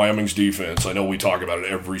think Wyoming's defense, I know we talk about it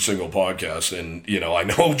every single podcast, and, I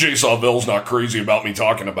know Jay Sawville's not crazy about me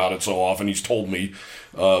talking about it so often. He's told me,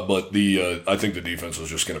 but I think the defense is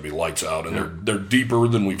just going to be lights out, and they're deeper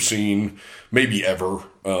than we've seen maybe ever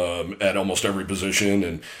at almost every position,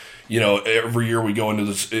 and, every year we go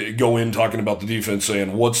in talking about the defense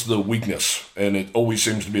saying, what's the weakness? And it always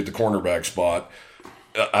seems to be at the cornerback spot.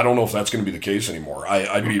 I don't know if that's going to be the case anymore.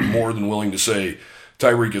 I'd be more than willing to say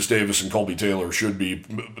Tyreek Davis and Colby Taylor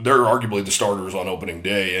they're arguably the starters on opening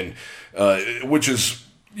day, and which is,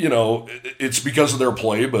 it's because of their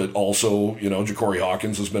play, but also, Ja'Cory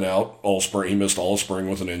Hawkins has been out all spring. He missed all spring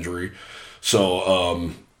with an injury.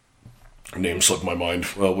 So, name slipped my mind.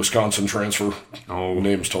 Wisconsin transfer. Oh,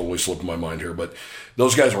 names totally slipped my mind here, but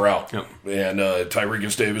those guys were out. Yep. And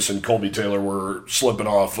Tyreek Davis and Colby Taylor were slipping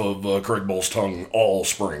off of Craig Bull's tongue all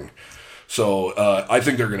spring. So I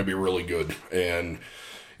think they're going to be really good. And,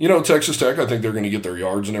 Texas Tech, I think they're going to get their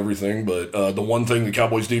yards and everything, but the one thing the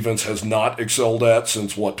Cowboys defense has not excelled at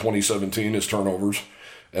since, 2017 is turnovers.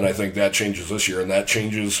 And I think that changes this year, and that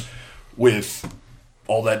changes with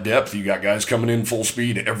all that depth. You got guys coming in full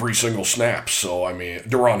speed every single snap. So,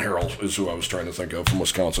 Deron Harrell is who I was trying to think of from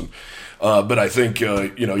Wisconsin. But I think,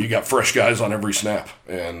 you got fresh guys on every snap.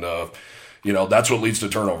 And, that's what leads to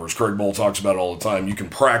turnovers. Craig Bowl talks about it all the time. You can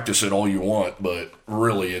practice it all you want, but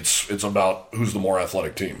really it's about who's the more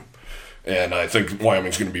athletic team. And I think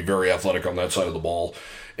Wyoming's going to be very athletic on that side of the ball.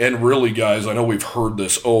 And really, guys, I know we've heard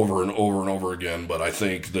this over and over and over again, but I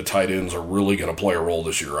think the tight ends are really going to play a role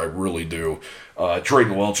this year. I really do.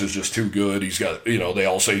 Trayton Welch is just too good. He's got, they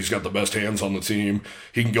all say he's got the best hands on the team.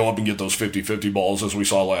 He can go up and get those 50-50 balls as we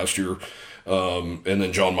saw last year. And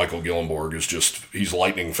then John Michael Gillenborg is he's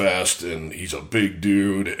lightning fast, and he's a big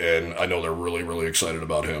dude, and I know they're really, really excited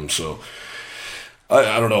about him. So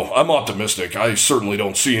I don't know. I'm optimistic. I certainly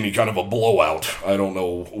don't see any kind of a blowout. I don't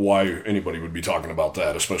know why anybody would be talking about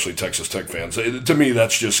that, especially Texas Tech fans. To me,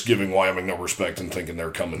 that's just giving Wyoming no respect and thinking they're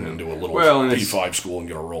coming into a little P5 school and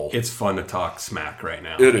going to roll. It's fun to talk smack right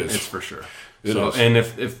now. It is. It's for sure. It is. And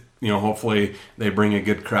if hopefully they bring a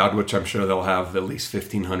good crowd, which I'm sure they'll have at least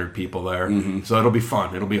 1,500 people there. Mm-hmm. So it'll be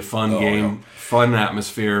fun. It'll be a fun game, fun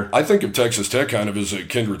atmosphere. I think of Texas Tech kind of as a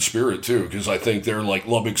kindred spirit, too, because I think they're like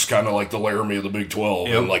Lubbock's kind of like the Laramie of the Big 12.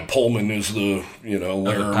 Yep. And like Pullman is the,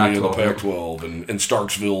 Laramie of the Pac-12. And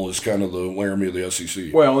Starksville is kind of the Laramie of the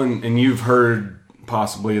SEC. Well, and you've heard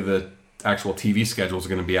possibly the actual TV schedule is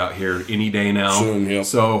going to be out here any day now. Soon, yeah.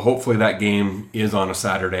 So hopefully that game is on a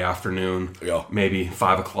Saturday afternoon, maybe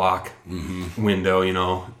 5 o'clock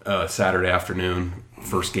window, Saturday afternoon,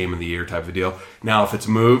 first game of the year type of deal. Now, if it's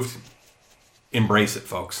moved, embrace it,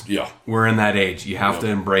 folks. Yeah. We're in that age. You have to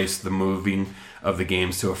embrace the moving of the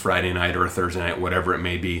games to a Friday night or a Thursday night, whatever it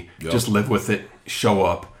may be. Yeah. Just live with it, show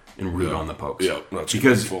up, and root on the Pokes. Yeah, that's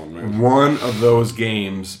because fun, man. One of those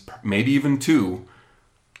games, maybe even two,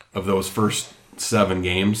 of those first 7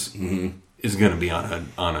 games is going to be on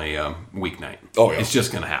a weeknight. Oh, yeah. It's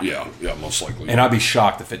just going to happen. Yeah, most likely. And I'd be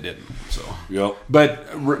shocked if it didn't. So, yep.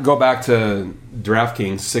 But go back to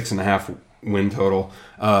DraftKings, 6.5 win total.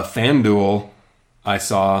 FanDuel, I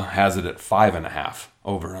saw, has it at 5.5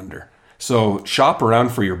 over under. So shop around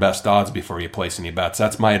for your best odds before you place any bets.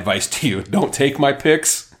 That's my advice to you. Don't take my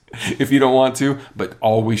picks if you don't want to, but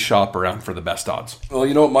always shop around for the best odds. Well,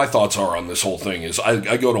 you know what my thoughts are on this whole thing is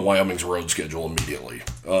I go to Wyoming's road schedule immediately.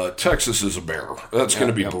 Texas is a bear. That's going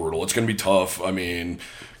to be brutal. It's going to be tough. Can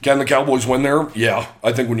the Cowboys win there? Yeah.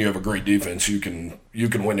 I think when you have a great defense, you can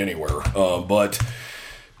win anywhere. But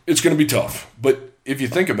it's going to be tough. But if you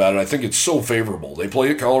think about it, I think it's so favorable. They play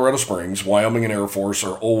at Colorado Springs. Wyoming and Air Force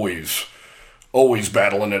are always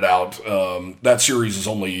battling it out. That series is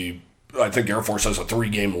only... I think Air Force has a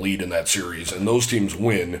 3-game lead in that series, and those teams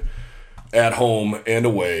win at home and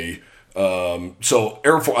away. So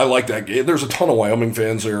Air Force, I like that game. There's a ton of Wyoming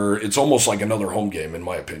fans there. It's almost like another home game, in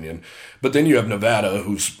my opinion. But then you have Nevada,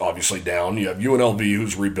 who's obviously down. You have UNLV,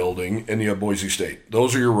 who's rebuilding, and you have Boise State.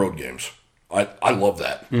 Those are your road games. I love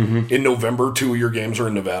that. Mm-hmm. In November, 2 of your games are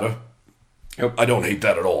in Nevada. Yep. I don't hate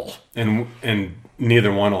that at all. And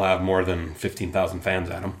neither one will have more than 15,000 fans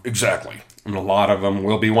at them. Exactly. And a lot of them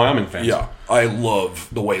will be Wyoming fans. Yeah, I love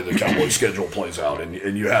the way the Cowboys schedule plays out.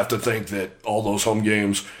 And you have to think that all those home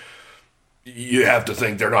games, you have to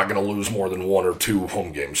think they're not going to lose more than 1 or 2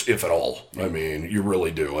 home games, if at all. You really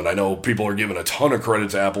do. And I know people are giving a ton of credit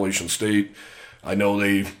to Appalachian State. I know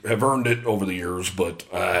they have earned it over the years, but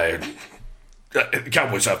the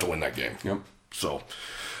Cowboys have to win that game. Yep. So...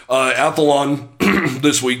 Athlon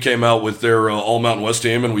this week came out with their All-Mountain West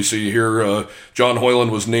team, and we see here John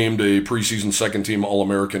Hoyland was named a preseason second-team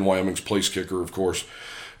All-American, Wyoming's place kicker, of course.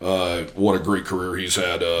 What a great career he's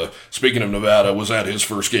had. Speaking of Nevada, was at his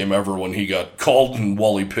first game ever when he got called, and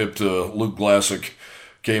Wally pipped Luke Glassick,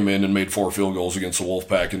 came in and made 4 field goals against the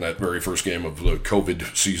Wolfpack in that very first game of the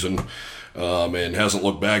COVID season. And hasn't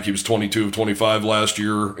looked back. He was 22 of 25 last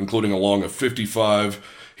year, including a long of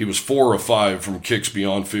 55. He was 4 of 5 from kicks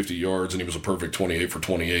beyond 50 yards, and he was a perfect 28 for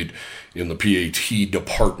 28 in the PAT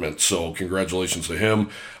department. So congratulations to him.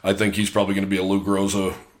 I think he's probably going to be a Lou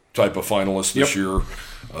Groza type of finalist this year.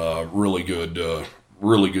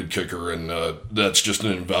 Really good kicker, and that's just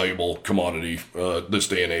an invaluable commodity this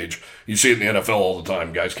day and age. You see it in the NFL all the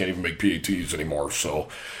time. Guys can't even make PATs anymore. So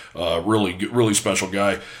really special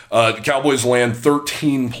guy. The Cowboys land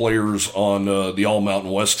 13 players on the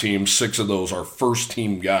All-Mountain West team. 6 of those are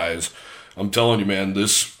first-team guys. I'm telling you, man,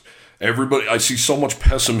 this everybody, I see so much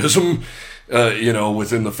pessimism,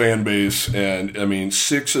 within the fan base. And I mean,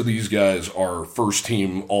 6 of these guys are first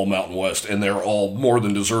team All Mountain West, and they're all more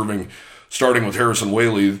than deserving, starting with Harrison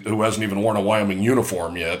Whaley, who hasn't even worn a Wyoming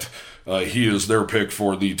uniform yet. He is their pick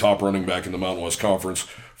for the top running back in the Mountain West Conference.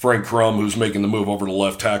 Frank Crum, who's making the move over to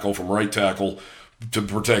left tackle from right tackle to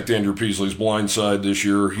protect Andrew Peasley's blind side this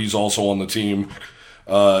year. He's also on the team.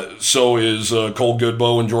 So is Cole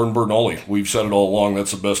Goodbow and Jordan Bernali. We've said it all along.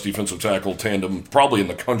 That's the best defensive tackle tandem probably in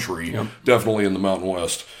the country, definitely in the Mountain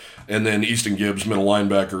West. And then Easton Gibbs, middle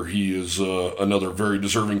linebacker, he is another very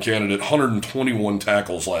deserving candidate. 121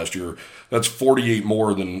 tackles last year. That's 48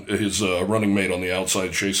 more than his running mate on the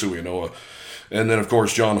outside, Shea Suianoa. And then, of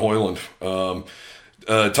course, John Hoyland.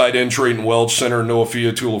 Tight end Trayton Welch, center Noah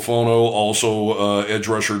Fia Tulifono, also edge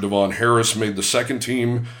rusher Devon Harris made the second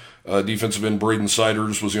team. Defensive end Braden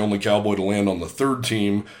Siders was the only Cowboy to land on the third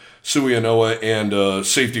team. Suianoa and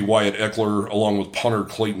safety Wyatt Eckler, along with punter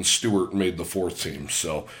Clayton Stewart, made the fourth team.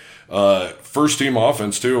 So, first team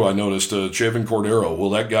offense, too, I noticed Chavin Cordero. Will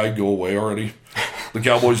that guy go away already? The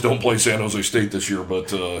Cowboys don't play San Jose State this year, but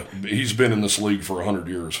he's been in this league for 100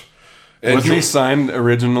 years. And wasn't he signed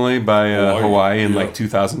originally by Hawaii in like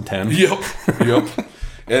 2010? Yep.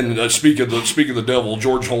 And speak of the devil,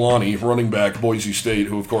 George Halani, running back, Boise State,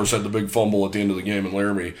 who of course had the big fumble at the end of the game in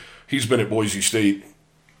Laramie. He's been at Boise State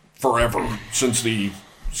forever, since the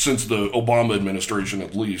Obama administration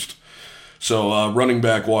at least. So running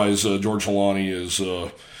back wise, George Halani is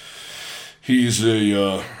he's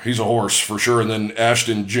a horse for sure. And then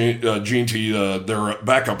Ashton Jeanty, their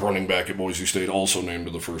backup running back at Boise State, also named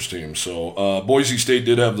to the first team. So Boise State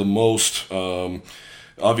did have the most.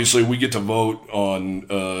 Obviously, we get to vote on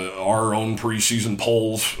our own preseason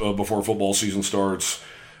polls before football season starts.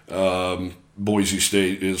 Boise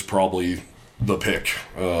State is probably the pick.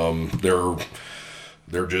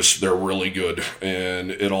 They're really good,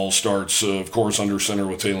 and it all starts, of course, under center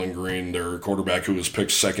with Taylon Green, their quarterback, who was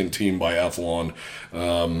picked second team by Athlon.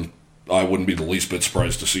 I wouldn't be the least bit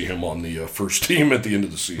surprised to see him on the first team at the end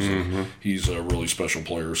of the season. Mm-hmm. He's a really special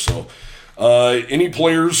player. So, any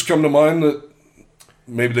players come to mind that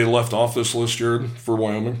maybe they left off this list, Jared, for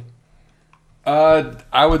Wyoming?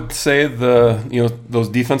 I would say those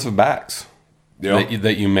defensive backs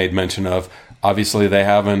that you made mention of. Obviously, they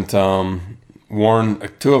haven't worn.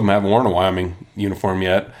 2 of them haven't worn a Wyoming uniform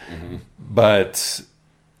yet, but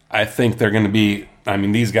I think they're going to be. I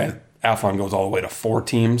mean, these guys. Athlon goes all the way to 4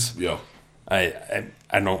 teams. Yeah.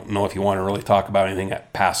 I don't know if you want to really talk about anything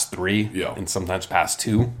at past 3, and sometimes past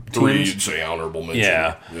 2 3, teams. you'd say honorable mention.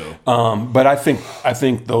 Yeah. But I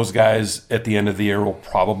think those guys at the end of the year will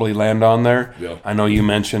probably land on there. Yeah. I know you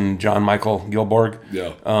mentioned John Michael Gillenborg.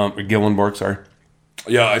 Yeah. Gillenborg, sorry.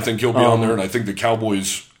 Yeah, I think he'll be on there, and I think the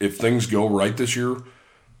Cowboys, if things go right this year,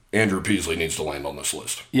 Andrew Peasley needs to land on this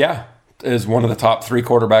list. Yeah. Is one of the top 3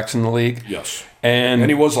 quarterbacks in the league. Yes. And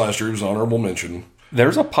he was last year. He was an honorable mention.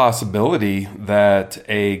 There's a possibility that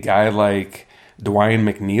a guy like Dwayne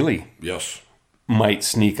McNeely might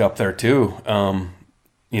sneak up there too,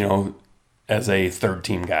 as a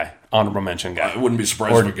third-team guy, honorable mention guy. I wouldn't be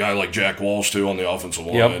surprised if a guy like Jack Walsh, too, on the offensive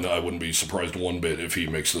line. I wouldn't be surprised one bit if he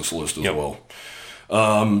makes this list as well.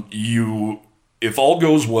 If all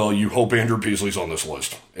goes well, you hope Andrew Peasley's on this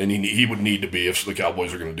list, and he would need to be if the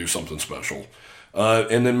Cowboys are going to do something special.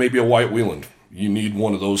 And then maybe a Wyatt Wieland. You need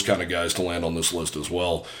one of those kind of guys to land on this list as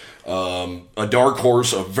well. A dark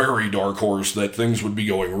horse, a very dark horse, that things would be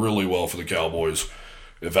going really well for the Cowboys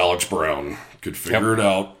if Alex Brown could figure it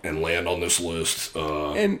out and land on this list.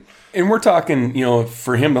 And we're talking,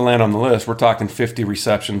 for him to land on the list, we're talking 50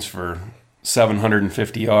 receptions for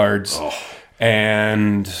 750 yards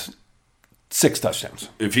and 6 touchdowns.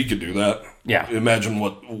 If he could do that, imagine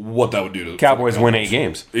what that would do to the Cowboys. Win 8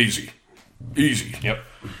 games. Easy. Yep.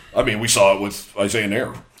 I mean, we saw it with Isaiah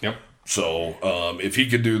Nair. Yep. So if he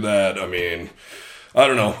could do that, I mean, I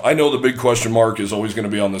don't know. I know the big question mark is always going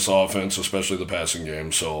to be on this offense, especially the passing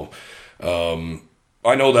game. So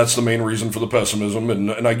I know that's the main reason for the pessimism,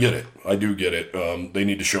 and I get it. I do get it. They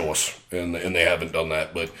need to show us, and they haven't done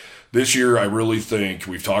that. But this year, I really think,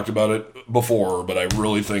 we've talked about it before, but I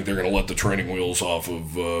really think they're going to let the training wheels off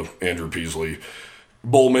of Andrew Peasley.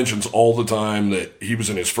 Bull mentions all the time that he was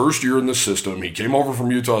in his first year in this system. He came over from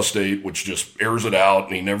Utah State, which just airs it out,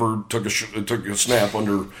 and he never took a snap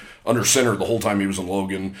under center the whole time he was in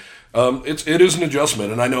Logan. It is an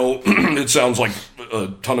adjustment, and I know it sounds like a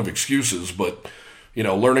ton of excuses, but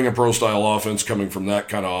learning a pro-style offense coming from that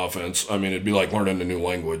kind of offense, I mean, it'd be like learning a new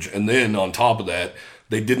language. And then on top of that,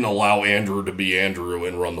 they didn't allow Andrew to be Andrew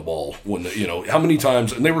and run the ball. How many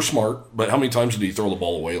times, and they were smart, but how many times did he throw the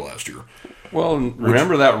ball away last year? Well,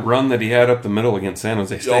 remember that run that he had up the middle against San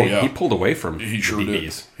Jose State? Oh, yeah. He pulled away from He sure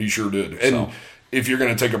did. He sure did. So. And if you're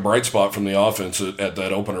going to take a bright spot from the offense at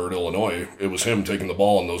that opener at Illinois, it was him taking the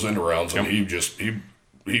ball in those end rounds, and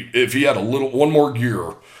if he had one more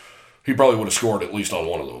gear, he probably would have scored at least on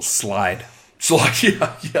one of those. Slide,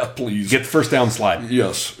 yeah, please. Get the first down slide.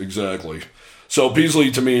 Yes, exactly. So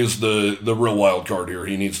Peasley, to me, is the real wild card here.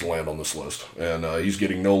 He needs to land on this list. And he's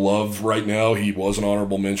getting no love right now. He was an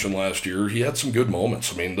honorable mention last year. He had some good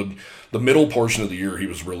moments. I mean, the middle portion of the year, he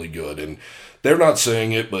was really good. And they're not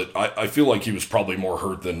saying it, but I feel like he was probably more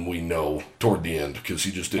hurt than we know toward the end because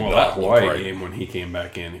he just did not that look Hawaii right. game when he came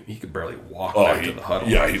back in, he could barely walk back to the huddle.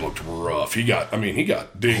 Yeah, he looked rough. He got dinged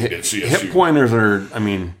at CSU. Hip pointers are,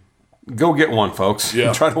 go get one, folks.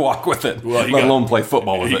 Yeah. Try to walk with it, let alone play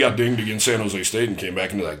football with it. He got dinged against San Jose State and came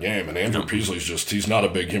back into that game. And Andrew Peasley's he's not a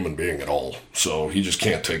big human being at all. So he just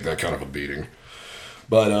can't take that kind of a beating.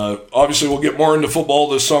 But obviously we'll get more into football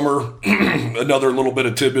this summer. Another little bit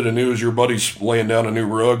of tidbit of news. Your buddy's laying down a new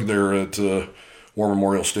rug there at War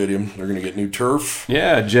Memorial Stadium. They're going to get new turf.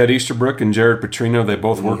 Yeah, Jed Easterbrook and Jared Petrino, they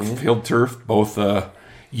both work for Field Turf. Both UW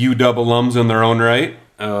alums in their own right.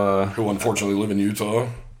 Who unfortunately live in Utah.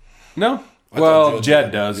 No.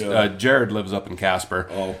 Jed does. Yeah. Jared lives up in Casper.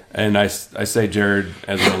 Oh. And I say Jared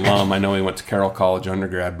as an alum. I know he went to Carroll College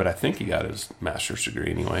undergrad, but I think he got his master's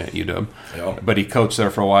degree anyway at UW. Yeah. But he coached there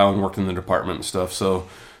for a while and worked in the department and stuff. So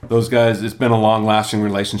those guys, it's been a long-lasting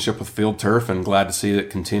relationship with Field Turf, and glad to see it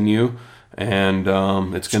continue. And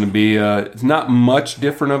it's going to be it's not much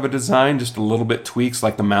different of a design, just a little bit tweaks.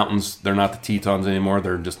 Like the mountains, they're not the Tetons anymore;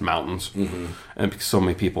 they're just mountains. Mm-hmm. And because so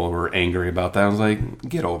many people were angry about that, I was like,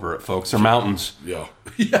 "Get over it, folks. They're mountains." Yeah.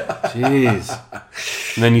 Jeez.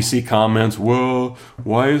 And then you see comments, "Well,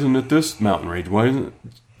 why isn't it this mountain range? Why isn't it?"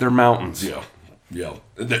 They're mountains. Yeah.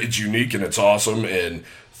 It's unique and it's awesome. And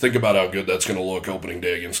think about how good that's going to look opening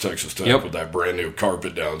day against Texas Tech with that brand new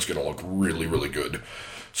carpet down. It's going to look really, really good.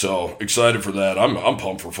 So excited for that. I'm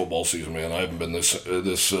pumped for football season, man. I haven't been this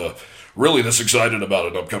excited about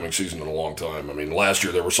an upcoming season in a long time. I mean, last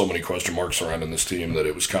year there were so many question marks surrounding this team that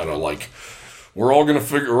it was kind of like we're all gonna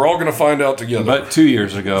find out together. But 2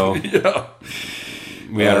 years ago,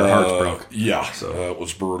 we had our hearts broke. Yeah, so it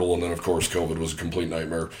was brutal, and then of course COVID was a complete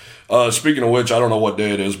nightmare. Speaking of which, I don't know what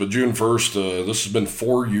day it is, but June 1st. This has been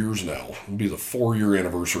 4 years now. It'll be the 4-year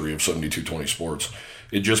anniversary of 7220 Sports.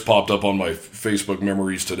 It just popped up on my Facebook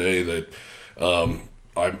memories today that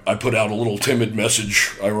I put out a little timid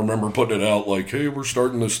message. I remember putting it out like, hey, we're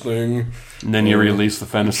starting this thing. And then you release the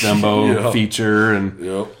Fennis Dembo feature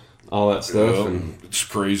and all that stuff. And it's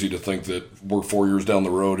crazy to think that we're 4 years down the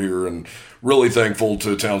road here, and really thankful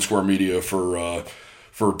to Town Square Media for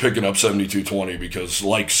picking up 7220 because,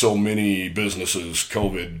 like so many businesses,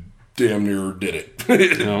 COVID damn near did it.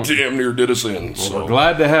 Damn near did us in. Well, so we're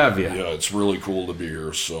glad to have you. Yeah, it's really cool to be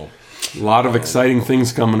here. So a lot of exciting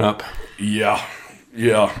things coming up. Yeah.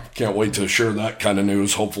 Can't wait to share that kind of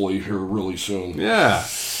news, hopefully, here really soon. Yeah.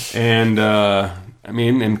 And,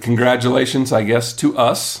 and congratulations, I guess, to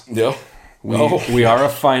us. Yeah. We are a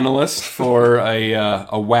finalist for a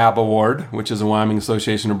WAB award, which is a Wyoming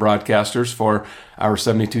Association of Broadcasters, for our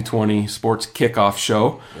 7220 Sports Kickoff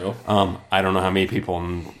Show. Yeah. I don't know how many people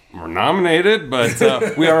were nominated,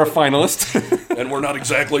 but we are a finalist. And we're not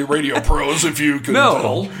exactly radio pros, if you can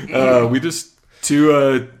tell. We just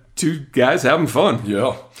two guys having fun.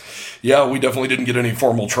 Yeah, we definitely didn't get any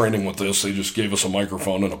formal training with this. They just gave us a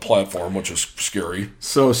microphone and a platform, which is scary.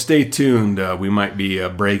 So stay tuned. We might be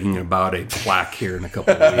bragging about a plaque here in a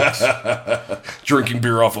couple of weeks. Drinking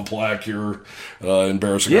beer off a plaque here,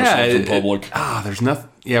 embarrassing ourselves in public. There's nothing.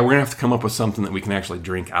 Yeah, we're going to have to come up with something that we can actually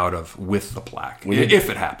drink out of with the plaque, if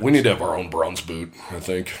it happens. We need to have our own bronze boot, I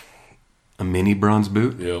think. A mini bronze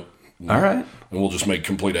boot? Yep. All right. And we'll just make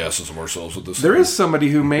complete asses of ourselves with this. There is somebody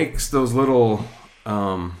who makes those little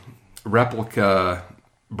replica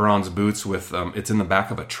bronze boots with it's in the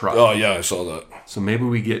back of a truck. Oh yeah, I saw that. So maybe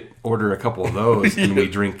we order a couple of those and we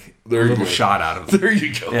drink a little shot out of them. There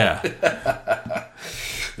you go. Yeah.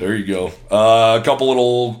 There you go. A couple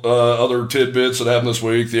little other tidbits that happened this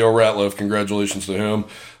week. Theo Ratliff, congratulations to him.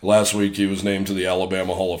 Last week he was named to the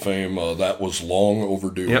Alabama Hall of Fame. That was long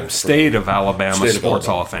overdue. Yep, State of Alabama Sports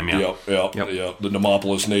Hall of Fame. Yeah. Yep. The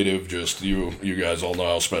Demopolis native, just you guys all know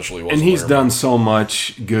how special he was. And he's done so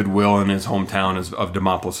much goodwill in his hometown of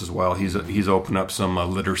Demopolis as well. He's opened up some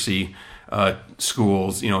literacy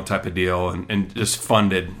schools, type of deal, and just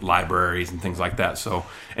funded libraries and things like that. So,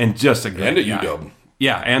 and just a great And at guy. UW.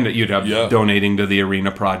 Yeah, and at UW, donating to the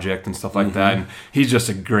arena project and stuff like that. And he's just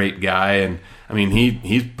a great guy. And I mean,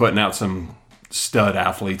 he's putting out some stud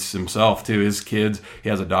athletes himself too. His kids, he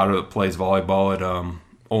has a daughter that plays volleyball at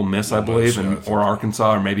Ole Miss, I believe, or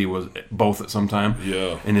Arkansas, or maybe it was both at some time.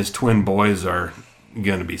 Yeah. And his twin boys are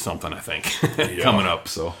going to be something, I think, coming up.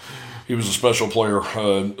 So he was a special player.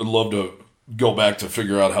 I'd love to go back to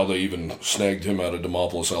figure out how they even snagged him out of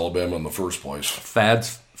Demopolis, Alabama in the first place.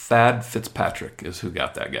 Thad Fitzpatrick is who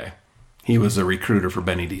got that guy. He was a recruiter for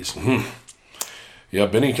Benny D's. Yeah,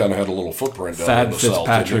 Benny kind of had a little footprint down Thad in the South.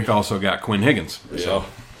 Fitzpatrick also got Quinn Higgins. Yeah. So.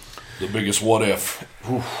 The biggest what if,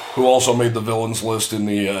 who also made the villains list in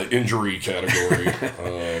the injury category.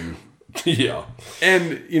 Yeah.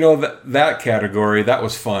 And, that category, that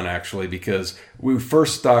was fun, actually, because we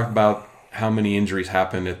first talked about how many injuries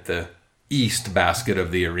happened at the east basket of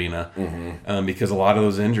the arena, because a lot of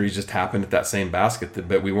those injuries just happened at that same basket,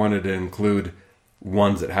 but we wanted to include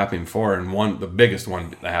ones that happened before, and the biggest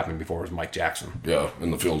one that happened before was Mike Jackson. Yeah, in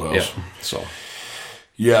the field house. Yeah, so...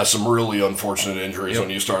 Yeah, some really unfortunate injuries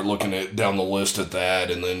when you start looking at down the list at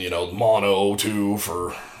that, and then mono too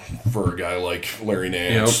for a guy like Larry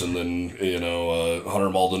Nance, and then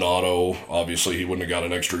Hunter Maldonado. Obviously, he wouldn't have got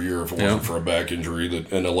an extra year if it wasn't for a back injury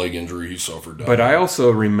and a leg injury he suffered. But I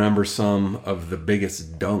also remember some of the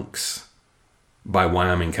biggest dunks by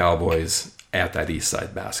Wyoming Cowboys at that east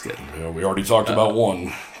side basket. Yeah, we already talked about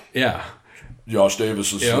one. Yeah, Josh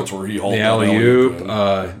Davis that's where he hauled the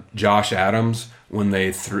alley-oop. Josh Adams. When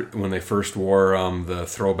they first wore the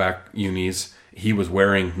throwback unis, he was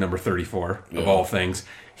wearing number 34 of all things.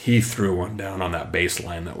 He threw one down on that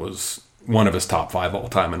baseline that was one of his top 5 all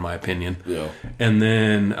time, in my opinion. Yeah. And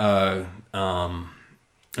then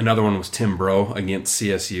another one was Tim Bro against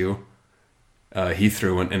CSU. He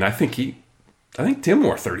threw one, and I think Tim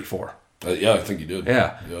wore 34. Yeah, I think he did.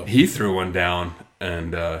 Yeah. He threw one down,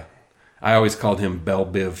 and I always called him Bell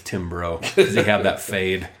Biv Timbro because he had that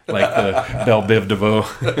fade like the Bell Biv DeVoe.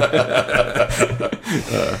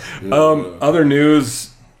 Other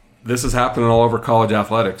news, this is happening all over college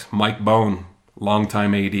athletics. Mike Bone,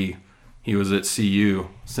 longtime AD. He was at CU,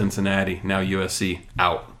 Cincinnati, now USC,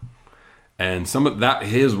 out. And some of that,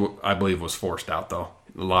 I believe, was forced out, though.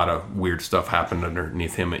 A lot of weird stuff happened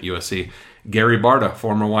underneath him at USC. Gary Barta,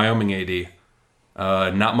 former Wyoming AD.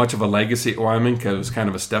 Not much of a legacy at Wyoming because it was kind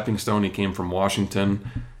of a stepping stone. He came from Washington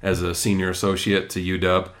as a senior associate to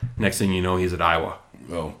UW. Next thing you know, he's at Iowa.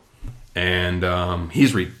 Oh. And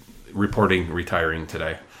he's reporting retiring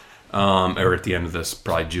today, or at the end of this,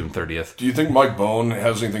 probably June 30th. Do you think Mike Bone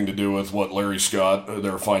has anything to do with what Larry Scott,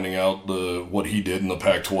 they're finding out what he did in the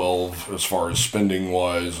Pac-12 as far as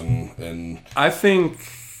spending-wise? and I think,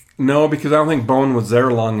 no, because I don't think Bone was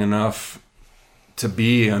there long enough to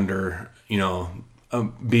be under...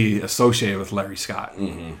 be associated with Larry Scott.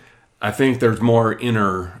 Mm-hmm. I think there's more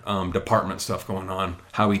inner department stuff going on,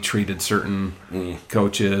 how he treated certain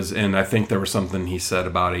coaches, and I think there was something he said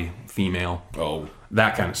about a female. Oh.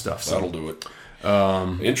 That kind of stuff. That'll do it.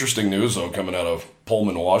 Interesting news, though, coming out of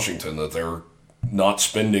Pullman, Washington, that they're not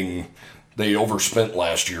spending, they overspent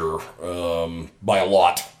last year by a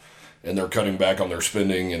lot. And they're cutting back on their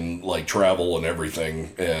spending and like travel and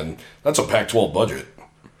everything. And that's a Pac-12 budget.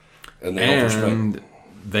 And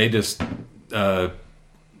they just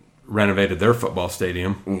renovated their football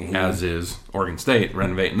stadium, as is Oregon State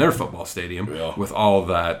renovating their football stadium with all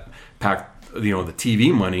that the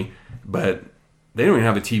TV money. But they don't even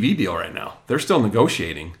have a TV deal right now. They're still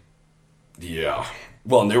negotiating. Yeah.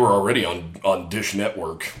 Well, and they were already on Dish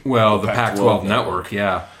Network. Well, the Pac-12 network,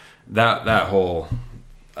 yeah. That whole...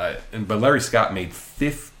 but Larry Scott made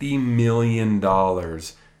 $50 million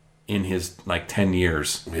in his 10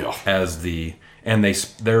 years as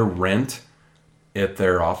their rent at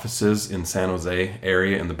their offices in San Jose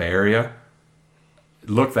area in the Bay Area.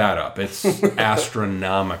 Look that up. It's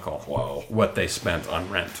astronomical. Wow. What they spent on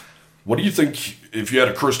rent. What do you think, if you had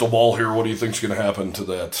a crystal ball here, what do you think is going to happen to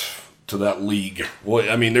that league? Well,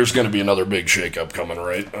 I mean, there's going to be another big shakeup coming,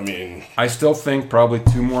 right? I mean, I still think probably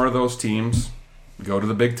 2 more of those teams go to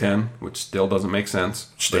the Big Ten, which still doesn't make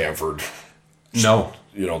sense. Stanford. No.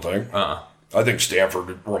 You don't think? I think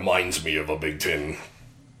Stanford reminds me of a Big Ten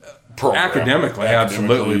program. Academically,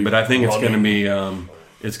 absolutely. But I think it's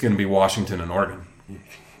going to be Washington and Oregon.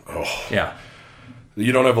 Oh. Yeah.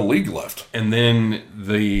 You don't have a league left. And then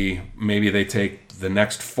maybe they take the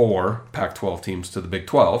next 4 Pac-12 teams to the Big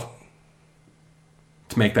 12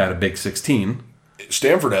 to make that a Big 16.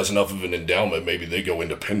 Stanford has enough of an endowment, maybe they go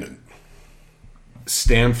independent.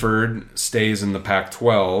 Stanford stays in the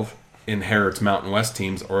Pac-12, inherits Mountain West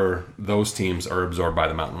teams, or those teams are absorbed by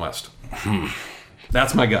the Mountain West.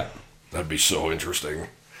 That's my gut. That'd be so interesting.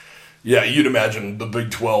 Yeah, you'd imagine the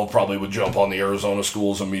Big 12 probably would jump on the Arizona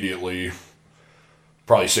schools immediately.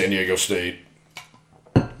 Probably San Diego State.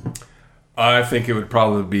 I think it would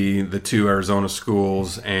probably be the two Arizona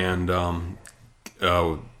schools and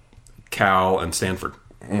Cal and Stanford.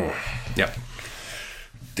 Yep.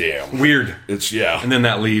 Damn. Weird. Yeah. And then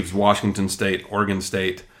that leaves Washington State, Oregon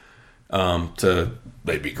State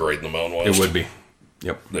They'd be great in the Mountain West. It would be.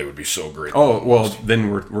 Yep. They would be so great. Oh, well, then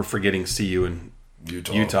we're forgetting CU and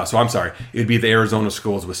Utah. So I'm sorry. It'd be the Arizona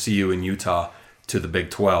schools with CU and Utah to the Big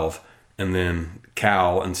 12, and then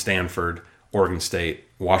Cal and Stanford, Oregon State,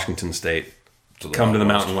 Washington State come to the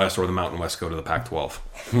Mountain West, or the Mountain West go to the Pac-12.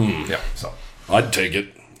 Yeah. So I'd take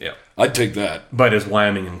it. Yeah. I'd take that. But is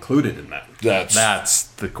Wyoming included in that? That's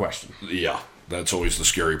the question. Yeah. That's always the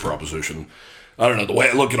scary proposition. I don't know. The way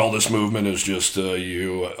I look at all this movement is just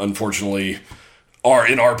you, unfortunately, are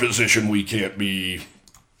in our position. We can't be.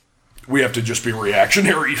 We have to just be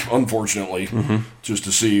reactionary, unfortunately, just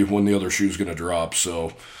to see when the other shoe's going to drop.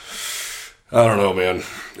 So, I don't know, man.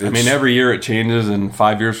 Every year it changes, and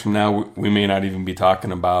 5 years from now, we may not even be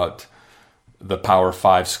talking about the Power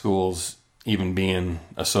 5 schools even being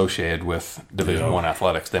associated with Division I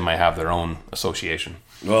athletics. They might have their own association.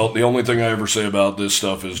 Well, the only thing I ever say about this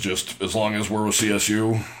stuff is just as long as we're with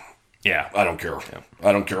CSU, I don't care. Yeah.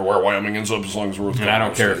 I don't care where Wyoming ends up as long as we're with And I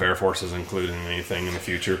don't care if Air Force is included in anything in the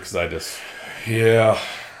future, because I just... Yeah.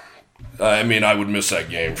 I would miss that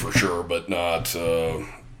game for sure, but not...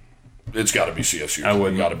 it's got to be CSU. I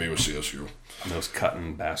wouldn't. Got to be with CSU. Those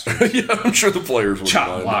cutting bastards. Yeah, I'm sure the players would chop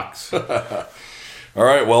mind. blocks. All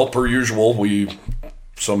right, well, per usual, we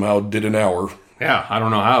somehow did an hour. Yeah, I don't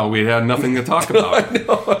know how. We had nothing to talk about. I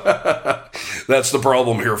know. That's the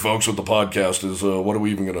problem here, folks, with the podcast is what are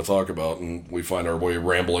we even going to talk about? And we find our way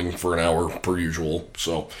rambling for an hour per usual.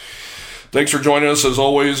 So thanks for joining us. As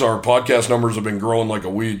always, our podcast numbers have been growing like a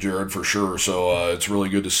weed, Jared, for sure. So it's really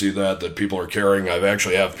good to see that people are caring. I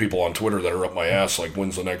actually have people on Twitter that are up my ass, like,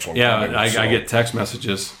 when's the next one coming? I get text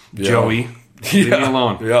messages. Yeah. Joey, leave me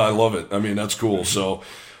alone. Yeah, I love it. That's cool. So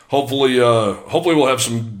hopefully we'll have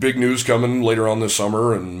some big news coming later on this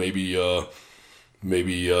summer, and maybe have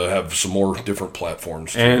some more different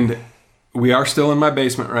platforms. And we are still in my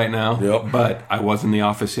basement right now. Yep. But I was in the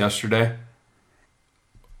office yesterday.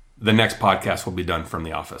 The next podcast will be done from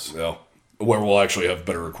the office. Yeah. Where we'll actually have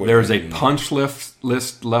better equipment. There's a punch list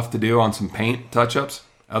left to do on some paint touch-ups.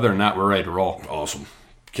 Other than that, we're ready to roll. Awesome.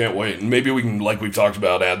 Can't wait. And maybe we can, like we've talked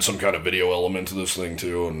about, add some kind of video element to this thing,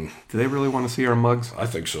 too. And do they really want to see our mugs? I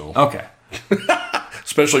think so. Okay.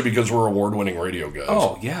 Especially because we're award-winning radio guys.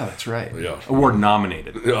 Oh, yeah, that's right. Yeah.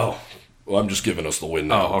 Award-nominated. Oh. Well, I'm just giving us the win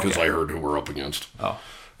now because I heard who we're up against. Oh.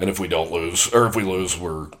 And if we lose,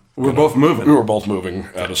 we're both moving. We're both moving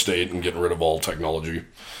out of state and getting rid of all technology.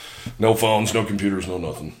 No phones, no computers, no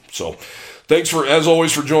nothing. So thanks, as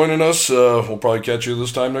always, for joining us. We'll probably catch you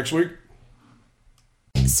this time next week.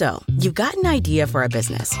 So, you've got an idea for a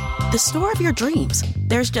business. The store of your dreams.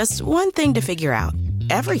 There's just one thing to figure out.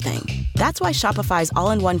 Everything. That's why Shopify's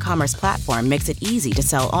all-in-one commerce platform makes it easy to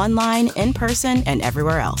sell online, in person, and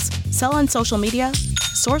everywhere else. Sell on social media,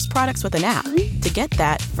 source products with an app to get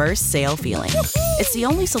that first sale feeling. It's the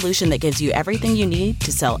only solution that gives you everything you need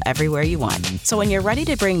to sell everywhere you want. So when you're ready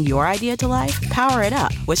to bring your idea to life, power it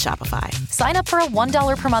up with Shopify. Sign up for a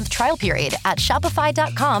 $1 per month trial period at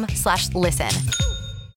shopify.com/listen.